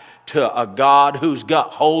tight to a God who's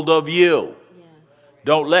got hold of you. Yes.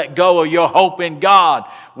 Don't let go of your hope in God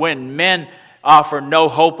when men offer no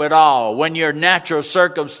hope at all. When your natural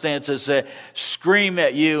circumstances scream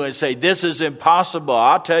at you and say, this is impossible,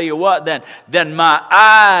 I'll tell you what, then my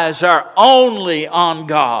eyes are only on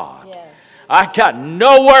God. Yes. I got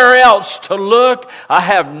nowhere else to look. I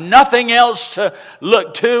have nothing else to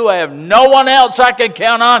look to. I have no one else I can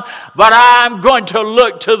count on, but I'm going to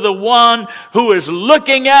look to the one who is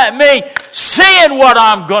looking at me, seeing what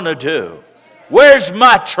I'm going to do. Where's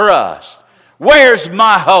my trust? Where's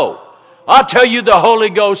my hope? I'll tell you, the Holy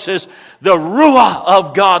Ghost is the Ruah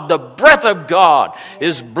of God, the breath of God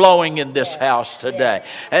is blowing in this house today.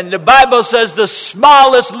 And the Bible says the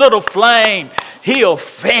smallest little flame, He'll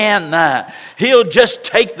fan that. He'll just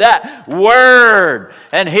take that word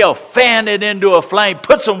and He'll fan it into a flame.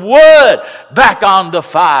 Put some wood back on the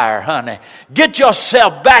fire, honey. Get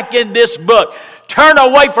yourself back in this book. Turn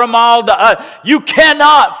away from all the... you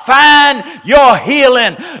cannot find your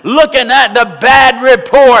healing looking at the bad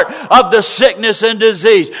report of the sickness and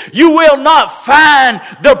disease. You will not find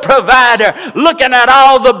the provider looking at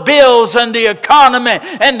all the bills and the economy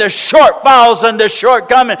and the shortfalls and the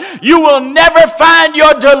shortcomings. You will never find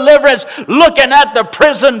your deliverance looking at the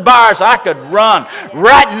prison bars. I could run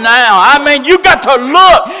right now. I mean, you got to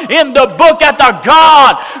look in the book at the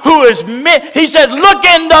God who is... He said, look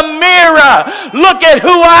in the mirror. Look at who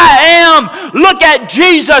I am. Look at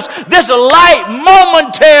Jesus. This light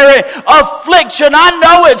momentary affliction. I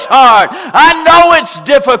know it's hard. I know it's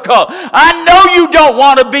difficult. I know you don't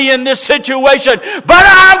want to be in this situation, but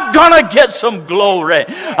I'm going to get some glory.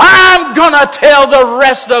 I'm going to tell the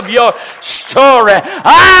rest of your story.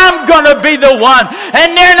 I'm going to be the one,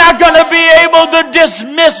 and they're not going to be able to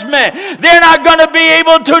dismiss me. They're not going to be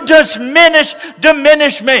able to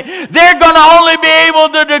diminish me. They're going to only be able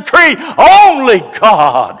to decree, only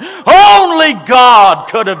only God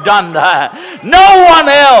could have done that. No one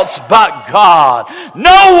else but God.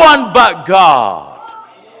 No one but God.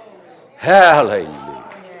 Hallelujah.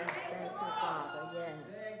 Yes, thank you, Father.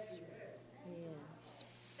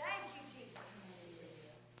 Yes.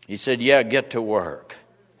 He said, yeah, get to work.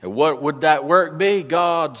 And what would that work be?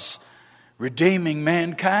 God's redeeming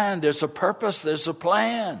mankind. There's a purpose. There's a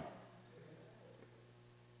plan.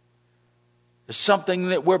 It's something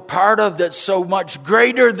that we're part of that's so much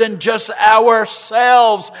greater than just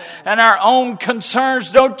ourselves and our own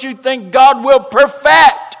concerns. Don't you think God will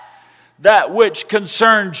perfect that which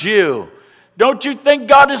concerns you? Don't you think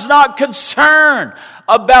God is not concerned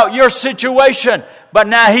about your situation, but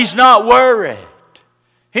now He's not worried?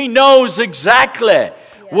 He knows exactly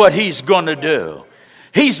what He's going to do.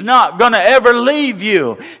 He's not going to ever leave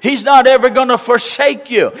you. He's not ever going to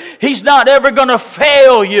forsake you. He's not ever going to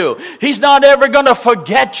fail you. He's not ever going to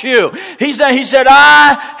forget you. He said,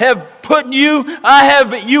 I have I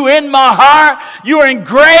have you in my heart. You are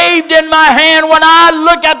engraved in my hand. When I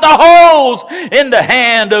look at the holes in the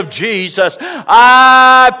hand of Jesus,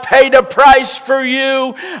 I paid a price for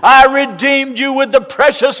you. I redeemed you with the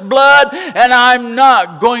precious blood, and I'm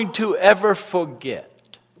not going to ever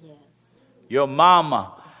forget. Yes. Your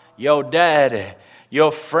mama, your daddy,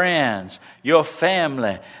 your friends, your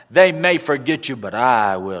family, they may forget you, but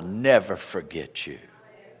I will never forget you.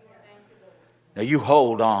 Now you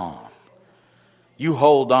hold on. You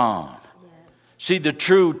hold on. Yes. See, the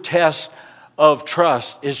true test of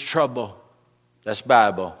trust is trouble. That's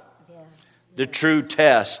Bible. Yes. The true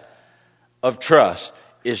test of trust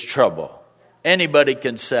is trouble. Anybody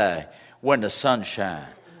can say, when the sun shines,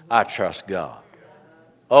 I trust God.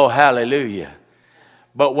 Oh, hallelujah.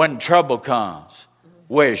 But when trouble comes,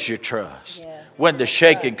 where's your trust? Yes. When the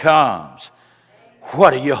shaking comes,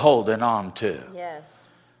 what are you holding on to? Yes.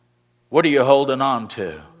 What are you holding on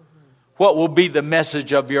to? What will be the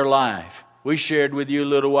message of your life? We shared with you a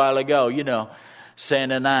little while ago,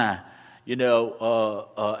 Sam and I,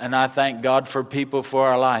 and I thank God for people for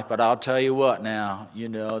our life. But I'll tell you what now,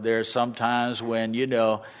 there's sometimes when,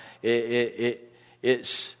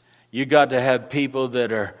 it's you got to have people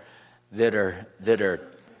that are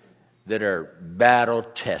battle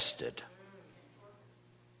tested.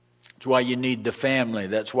 That's why you need the family.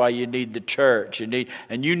 That's why you need the church. You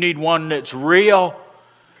need one that's real.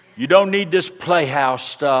 You don't need this playhouse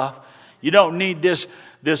stuff. You don't need this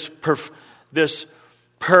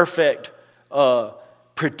perfect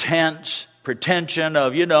pretension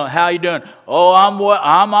of how you doing. Oh,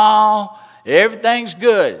 I'm all. Everything's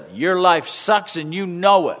good. Your life sucks and you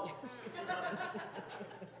know it.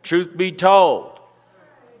 Truth be told.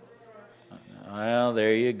 Well,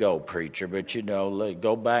 there you go, preacher. But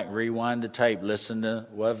go back, rewind the tape, listen to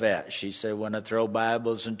Wavette. She said, when I throw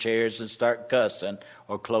Bibles and chairs and start cussing,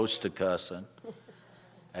 or close to cussing.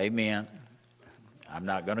 Amen. I'm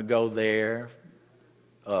not going to go there.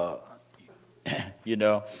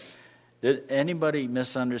 Did anybody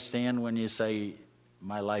misunderstand when you say,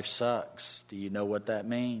 my life sucks? Do you know what that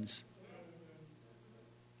means?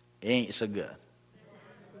 It ain't so good.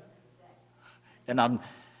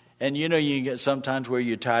 And you get sometimes where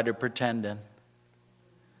you're tired of pretending.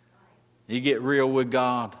 You get real with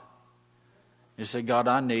God. You say, God,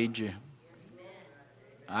 I need you.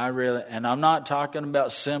 And I'm not talking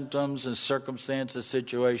about symptoms and circumstances,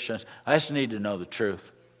 situations. I just need to know the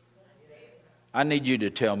truth. I need you to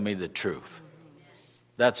tell me the truth.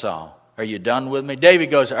 That's all. Are you done with me?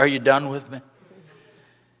 David goes, are you done with me?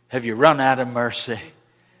 Have you run out of mercy?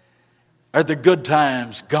 Are the good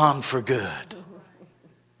times gone for good?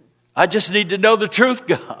 I just need to know the truth,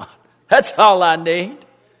 God. That's all I need.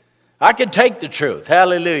 I can take the truth.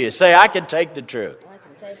 Hallelujah. Say, I can take the truth. I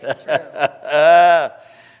can take the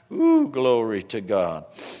truth. Ooh, glory to God.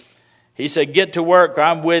 He said, get to work.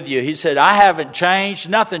 I'm with you. He said, I haven't changed.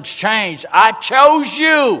 Nothing's changed. I chose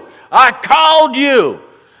you. I called you.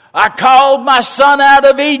 I called my son out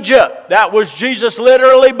of Egypt. That was Jesus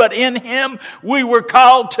literally, but in him we were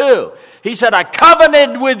called too. He said, I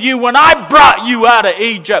covenanted with you when I brought you out of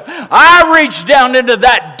Egypt. I reached down into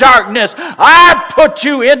that darkness. I put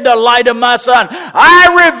you in the light of my son.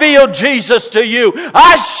 I revealed Jesus to you.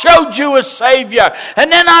 I showed you a Savior.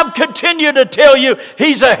 And then I've continued to tell you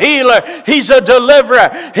He's a healer. He's a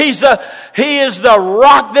deliverer. He is the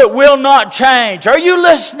rock that will not change. Are you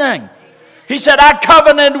listening? He said, I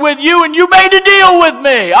covenanted with you and you made a deal with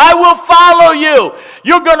me. I will follow you.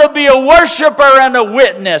 You're going to be a worshiper and a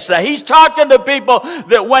witness. Now, he's talking to people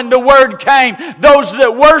that when the word came, those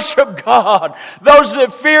that worship God, those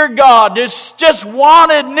that fear God, just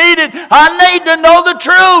wanted, needed, I need to know the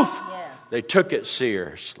truth. Yes. They took it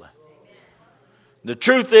seriously. The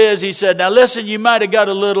truth is, he said, now listen, you might have got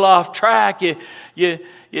a little off track.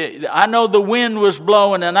 I know the wind was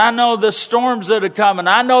blowing, and I know the storms that are coming.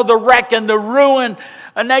 I know the wreck and the ruin,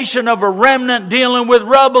 a nation of a remnant dealing with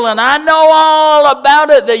rubble, and I know all about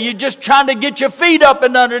it, that you're just trying to get your feet up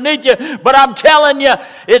and underneath you. But I'm telling you,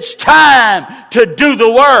 it's time to do the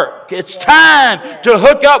work. It's time to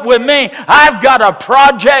hook up with me. I've got a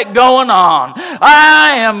project going on.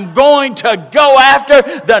 I am going to go after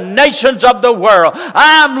the nations of the world.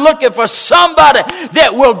 I'm looking for somebody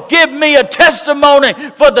that will give me a testimony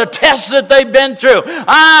for the tests that they've been through.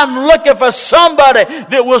 I'm looking for somebody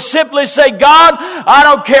that will simply say, God, I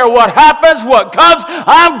don't care what happens, what comes,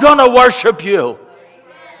 I'm going to worship you.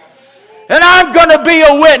 And I'm going to be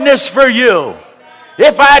a witness for you.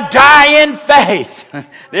 If I die in faith,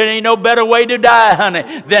 there ain't no better way to die,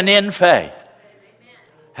 honey, than in faith.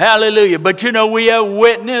 Hallelujah. But you know, we have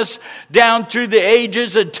witnessed down through the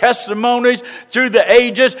ages and testimonies through the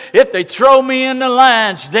ages. If they throw me in the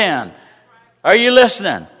lion's den. Are you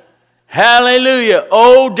listening? Hallelujah.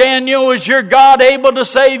 Oh, Daniel, is your God able to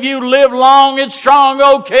save you? Live long and strong,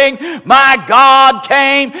 O King. My God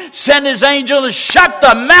came, sent his angel and shut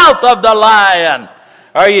the mouth of the lion.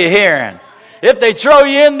 Are you hearing? If they throw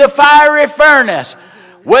you in the fiery furnace,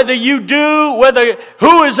 who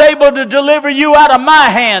is able to deliver you out of my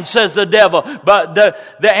hand, says the devil. But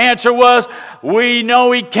the answer was, we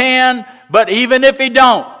know he can, but even if he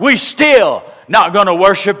don't, we still not going to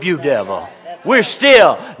worship you, devil. We're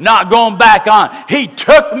still not going back on. He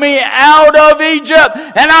took me out of Egypt,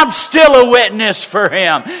 and I'm still a witness for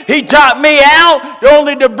him. He took me out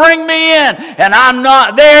only to bring me in, and I'm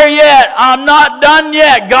not there yet. I'm not done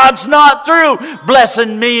yet. God's not through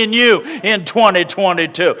blessing me and you in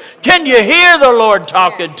 2022. Can you hear the Lord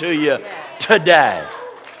talking to you today?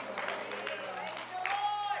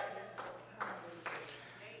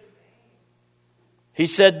 He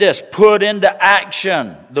said this, put into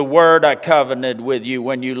action the word I covenanted with you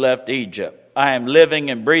when you left Egypt. I am living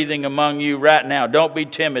and breathing among you right now. Don't be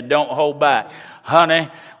timid. Don't hold back. Honey,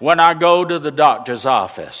 when I go to the doctor's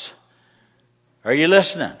office, are you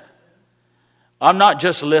listening? I'm not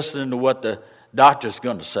just listening to what the doctor's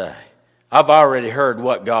going to say. I've already heard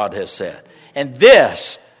what God has said. And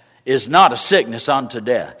this is not a sickness unto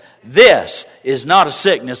death. This is not a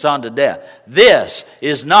sickness unto death. This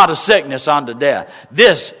is not a sickness unto death.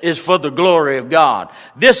 This is for the glory of God.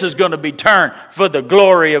 This is going to be turned for the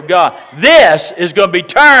glory of God. This is going to be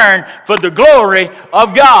turned for the glory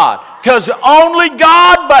of God. Because only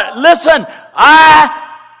God, but listen,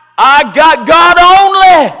 I got God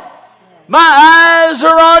only. My eyes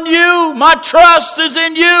are on you. My trust is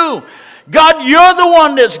in you. God, you're the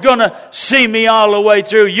one that's going to see me all the way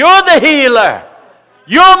through. You're the healer.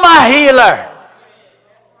 You're my healer.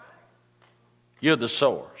 You're the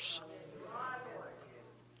source.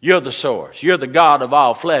 You're the source. You're the God of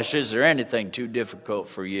all flesh. Is there anything too difficult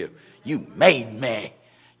for you? You made me.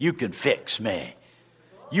 You can fix me.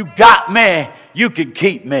 You got me. You can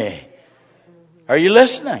keep me. Are you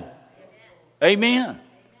listening? Amen.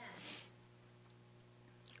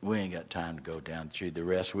 We ain't got time to go down through the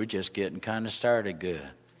rest. We're just getting kind of started good.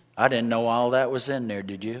 I didn't know all that was in there,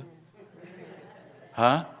 did you?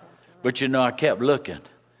 Huh? But you know, I kept looking.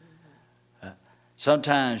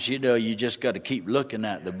 Sometimes, you know, you just got to keep looking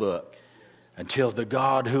at the book until the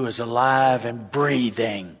God who is alive and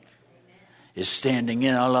breathing is standing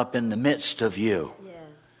all up in the midst of you.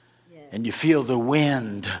 And you feel the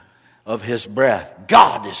wind of his breath.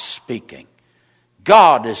 God is speaking.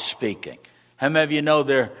 God is speaking. How many of you know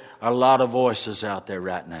there are a lot of voices out there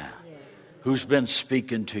right now? Who's been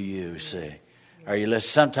speaking to you, see? Are you listening?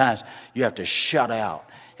 Sometimes you have to shut out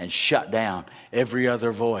and shut down every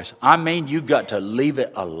other voice. I mean, you got to leave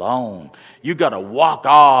it alone. You got to walk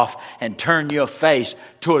off and turn your face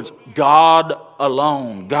towards God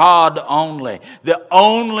alone, God only. The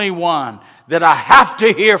only one that I have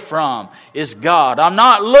to hear from is God. I'm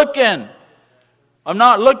not looking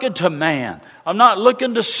to man. I'm not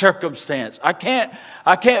looking to circumstance. I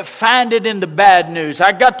can't find it in the bad news.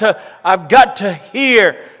 I've got to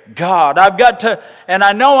hear God. And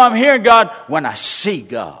I know I'm hearing God when I see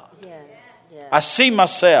God. Yes. I see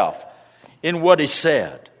myself in what he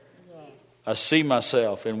said. Yes. I see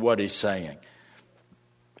myself in what he's saying.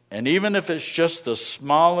 And even if it's just the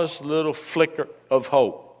smallest little flicker of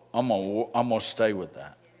hope, I'm going to stay with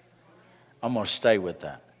that. I'm going to stay with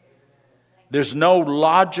that. There's no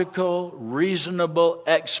logical, reasonable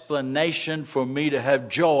explanation for me to have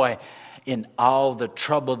joy in all the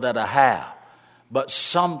trouble that I have. But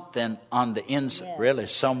something on the inside, really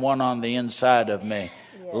someone on the inside of me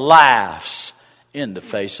laughs in the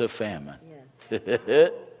face of famine.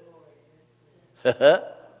 Yes.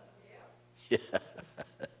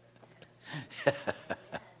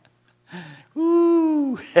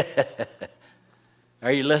 Woo.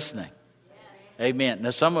 Are you listening? Amen. Now,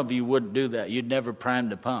 some of you wouldn't do that. You'd never prime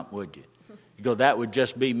the pump, would you? You go, that would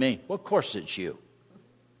just be me. Well, of course it's you.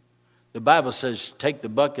 The Bible says, take the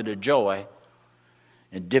bucket of joy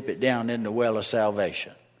and dip it down in the well of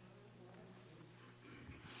salvation.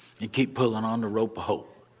 And keep pulling on the rope of hope.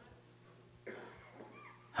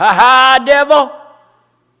 Ha ha, devil!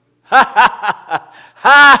 Ha ha ha!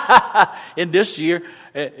 Ha ha ha! In this year,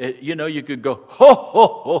 you know, you could go, ho ho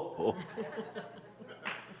ho ho.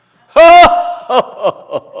 Ho ho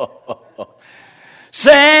ho ho ho.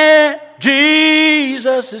 Say,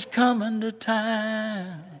 Jesus is coming to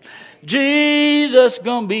town. Jesus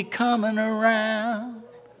gonna be coming around.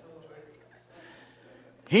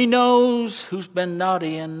 He knows who's been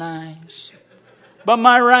naughty and nice. But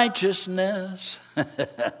my righteousness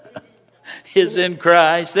is in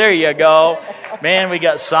Christ. There you go. Man, we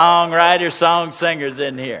got songwriters, song singers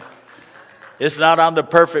in here. It's not on the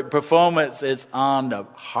perfect performance. It's on the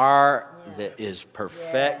heart that is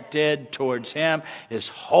perfected towards Him, is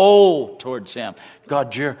whole towards Him.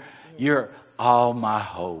 God, you're all my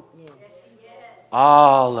hope.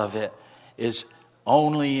 All of it is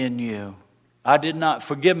only in You. I did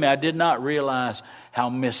not realize how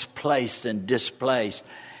misplaced and displaced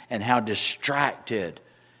and how distracted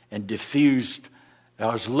and diffused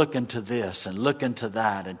I was looking to this and looking to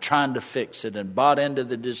that and trying to fix it and bought into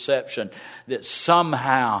the deception that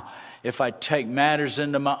somehow if I take matters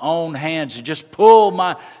into my own hands and just pull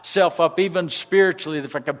myself up even spiritually,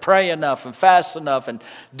 if I could pray enough and fast enough and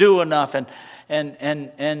do enough and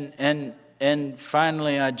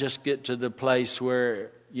finally I just get to the place where,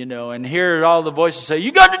 and hear all the voices say,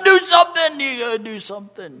 you got to do something, you got to do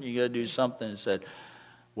something, you got to do something. And said,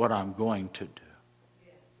 what I'm going to do.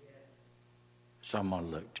 So I'm going to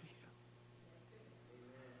look to You.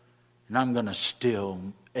 And I'm going to still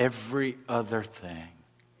every other thing.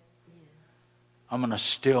 I'm going to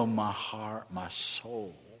still my heart, my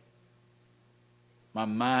soul, my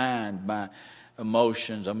mind, my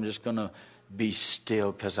emotions. I'm just going to be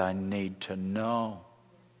still because I need to know.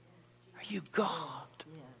 Are You God?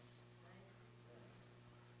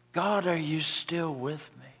 God, are You still with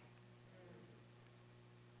me?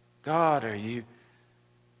 God, are You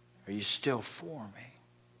still for me?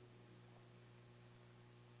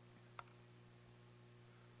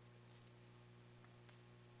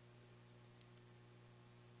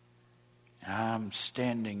 I'm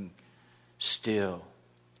standing still.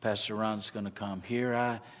 Pastor Ron's going to come. Here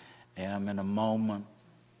I am in a moment.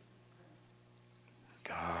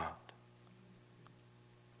 God,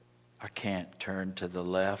 I can't turn to the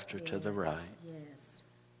left or to the right.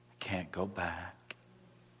 I can't go back.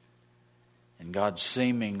 And God,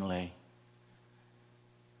 seemingly,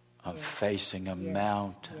 I'm facing a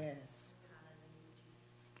mountain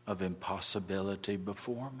of impossibility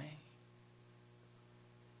before me.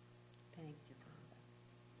 Thank You, Father.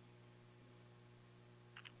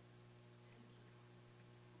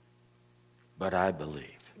 But I believe.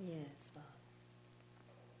 Yes, Father.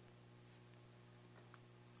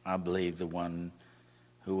 I believe the one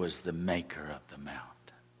who was the maker of the mountain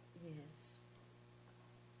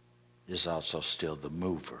is also still the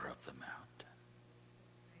mover of the mountain.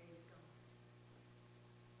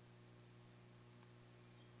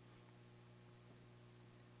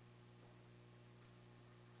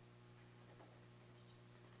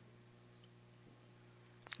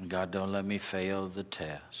 And God, don't let me fail the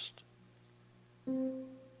test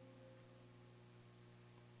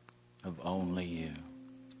of only You.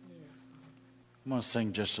 I'm going to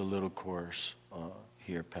sing just a little chorus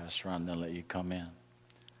here, Pastor Ron, then let you come in.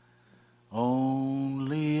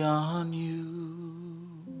 Only on You,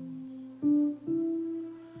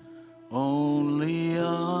 only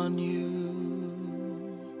on You,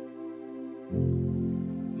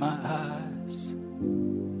 my eyes,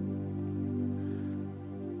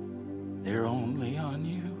 they're only on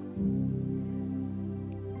You.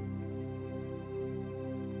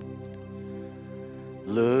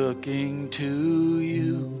 Looking to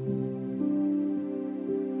You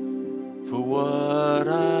for what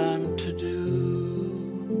I'm to do.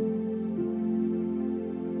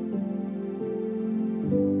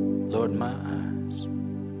 Lord, my eyes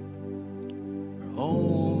are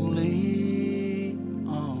only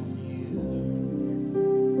on You.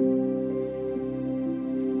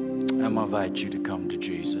 I'm going to invite you to come to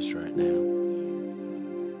Jesus right now.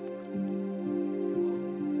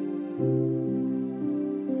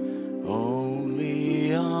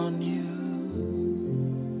 Only on You.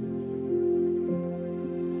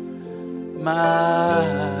 My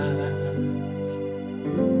eyes,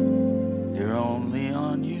 they're only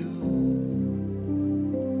on You.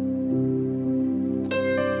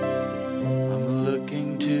 I'm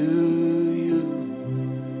looking to You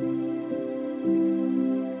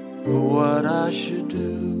for what I should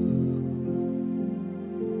do.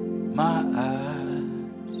 My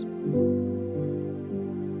eyes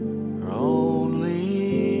are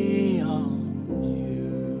only on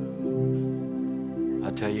You.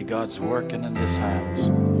 I tell you, God's working in this house.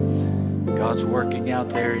 God's working out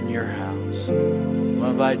there in your house. I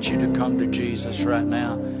invite you to come to Jesus right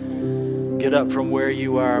now. Get up from where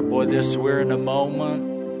you are. Boy, we're in a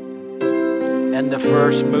moment. And the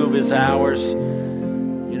first move is ours.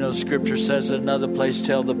 You know, Scripture says in another place,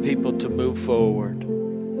 tell the people to move forward.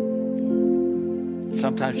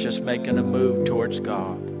 Sometimes just making a move towards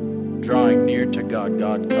God. drawing near to God,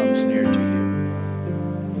 God comes near to you.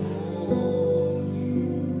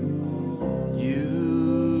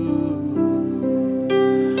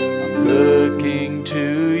 I'm looking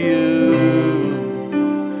to you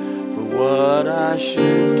for what I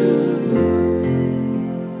should do.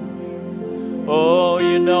 Oh,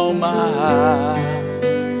 you know my eyes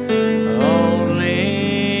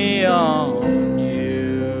only on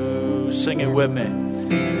you. Sing it with me.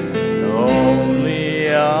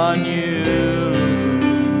 Only on you,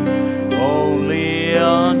 only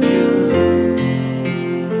on you.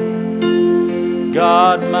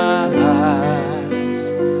 God, my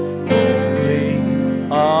eyes only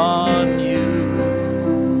on you.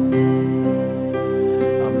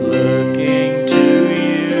 I'm looking to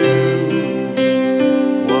you,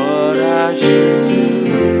 what I should do.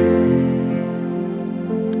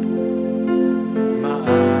 My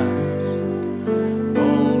eyes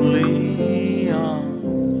only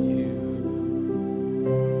on you.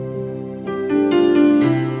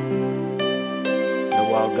 And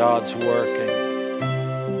while God's working,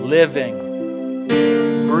 living,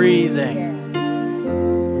 breathing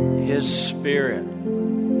His Spirit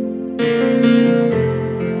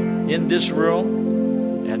in this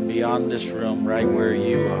room and beyond this room, right where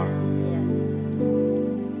you are.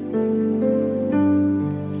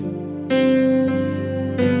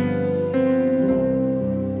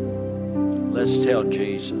 Let's tell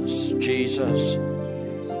Jesus, Jesus,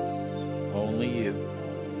 only you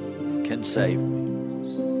can save me.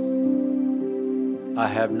 I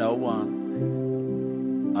have no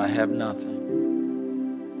one, I have nothing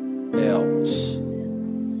else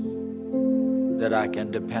that I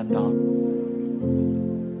can depend on.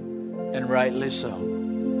 And rightly so,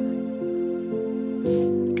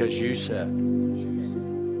 because you said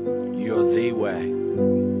you're the way,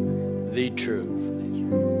 the truth,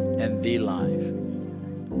 and the life,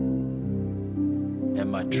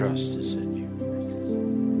 and my trust is in you.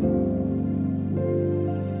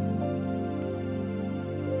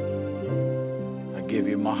 I give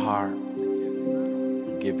you my heart, I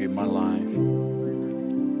give you my life,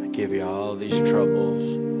 I give you all these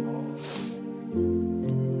troubles.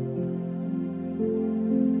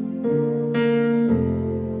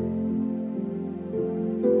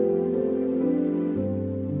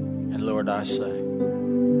 And Lord, I say,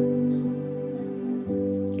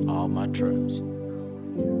 all my trust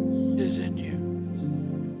is in you.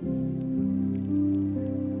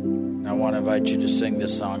 I want to invite you to sing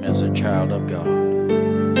this song as a child of God,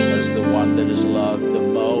 as the one that is loved the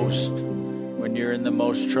most. When you're in the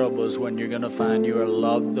most trouble is when you're going to find you are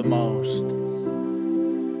loved the most.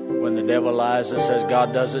 When the devil lies and says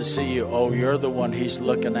God doesn't see you, oh, you're the one He's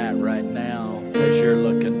looking at right now as you're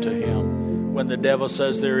looking to Him. When the devil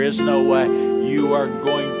says there is no way, you are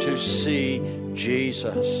going to see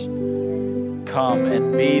Jesus come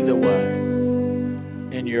and be the way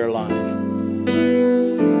in your life. And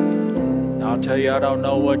I'll tell you, I don't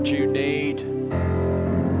know what you need.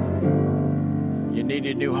 You need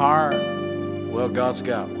a new heart. Well, God's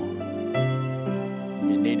got one.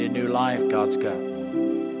 You need a new life. God's got one.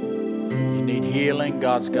 You need healing.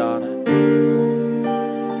 God's got it.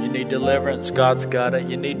 You need deliverance. God's got it.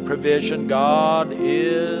 You need provision. God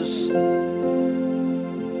is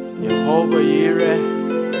Jehovah Jireh,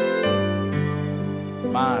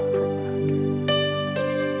 my provider.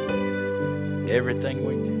 Everything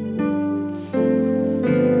we need.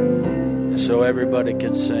 And so everybody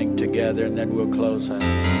can sing together, and then we'll close out.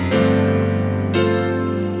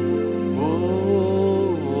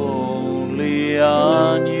 Oh, only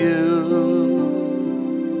on you.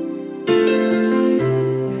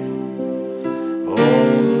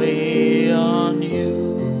 Only on you.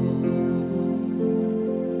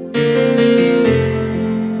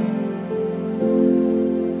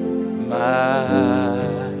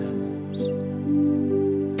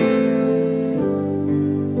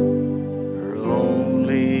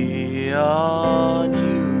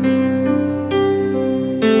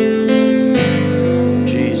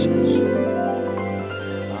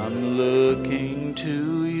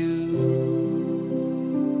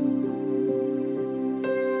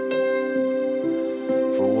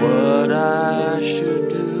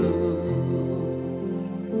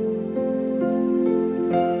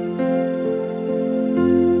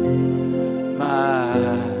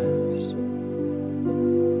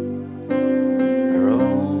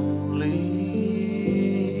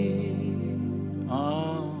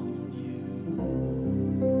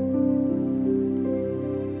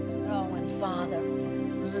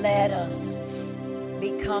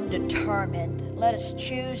 Determined. Let us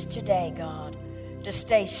choose today, God, to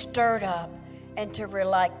stay stirred up and to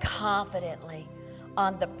rely confidently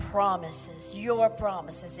on the promises, your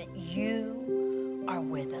promises, that you are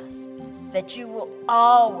with us, that you will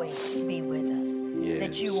always be with us,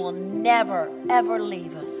 that you will never, ever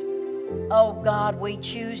leave us. Oh God, we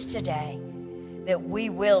choose today that we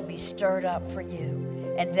will be stirred up for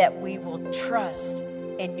you and that we will trust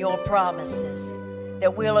in your promises,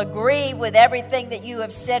 that we'll agree with everything that you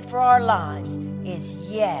have said for our lives is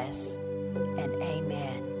yes and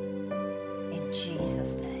amen. In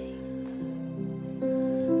Jesus' name.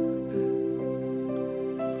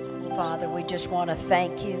 Father, we just want to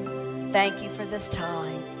thank you. Thank you for this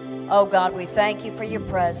time. Oh God, we thank you for your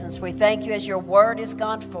presence. We thank you as your word has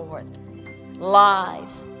gone forth.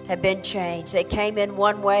 Lives have been changed. They came in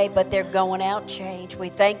one way, but they're going out changed. We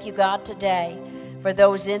thank you, God, today for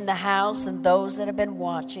those in the house and those that have been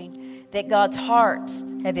watching, that God's hearts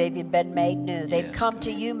have even been made new. They've come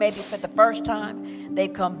to you maybe for the first time.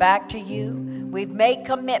 They've come back to you. We've made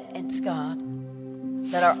commitments, God,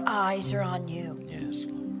 that our eyes are on you. Yes,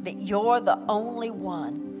 Lord. That you're the only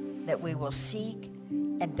one that we will seek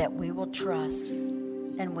and that we will trust.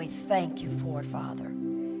 And we thank you for it, Father.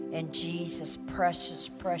 In Jesus' precious,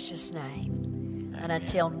 precious name. And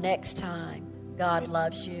until next time, God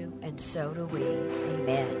loves you, and so do we.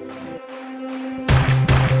 Amen.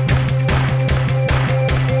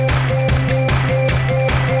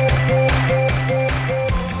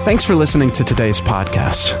 Thanks for listening to today's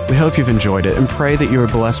podcast. We hope you've enjoyed it and pray that you are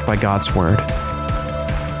blessed by God's Word.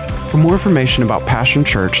 For more information about Passion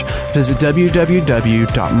Church, visit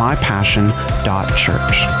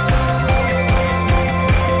www.mypassion.church.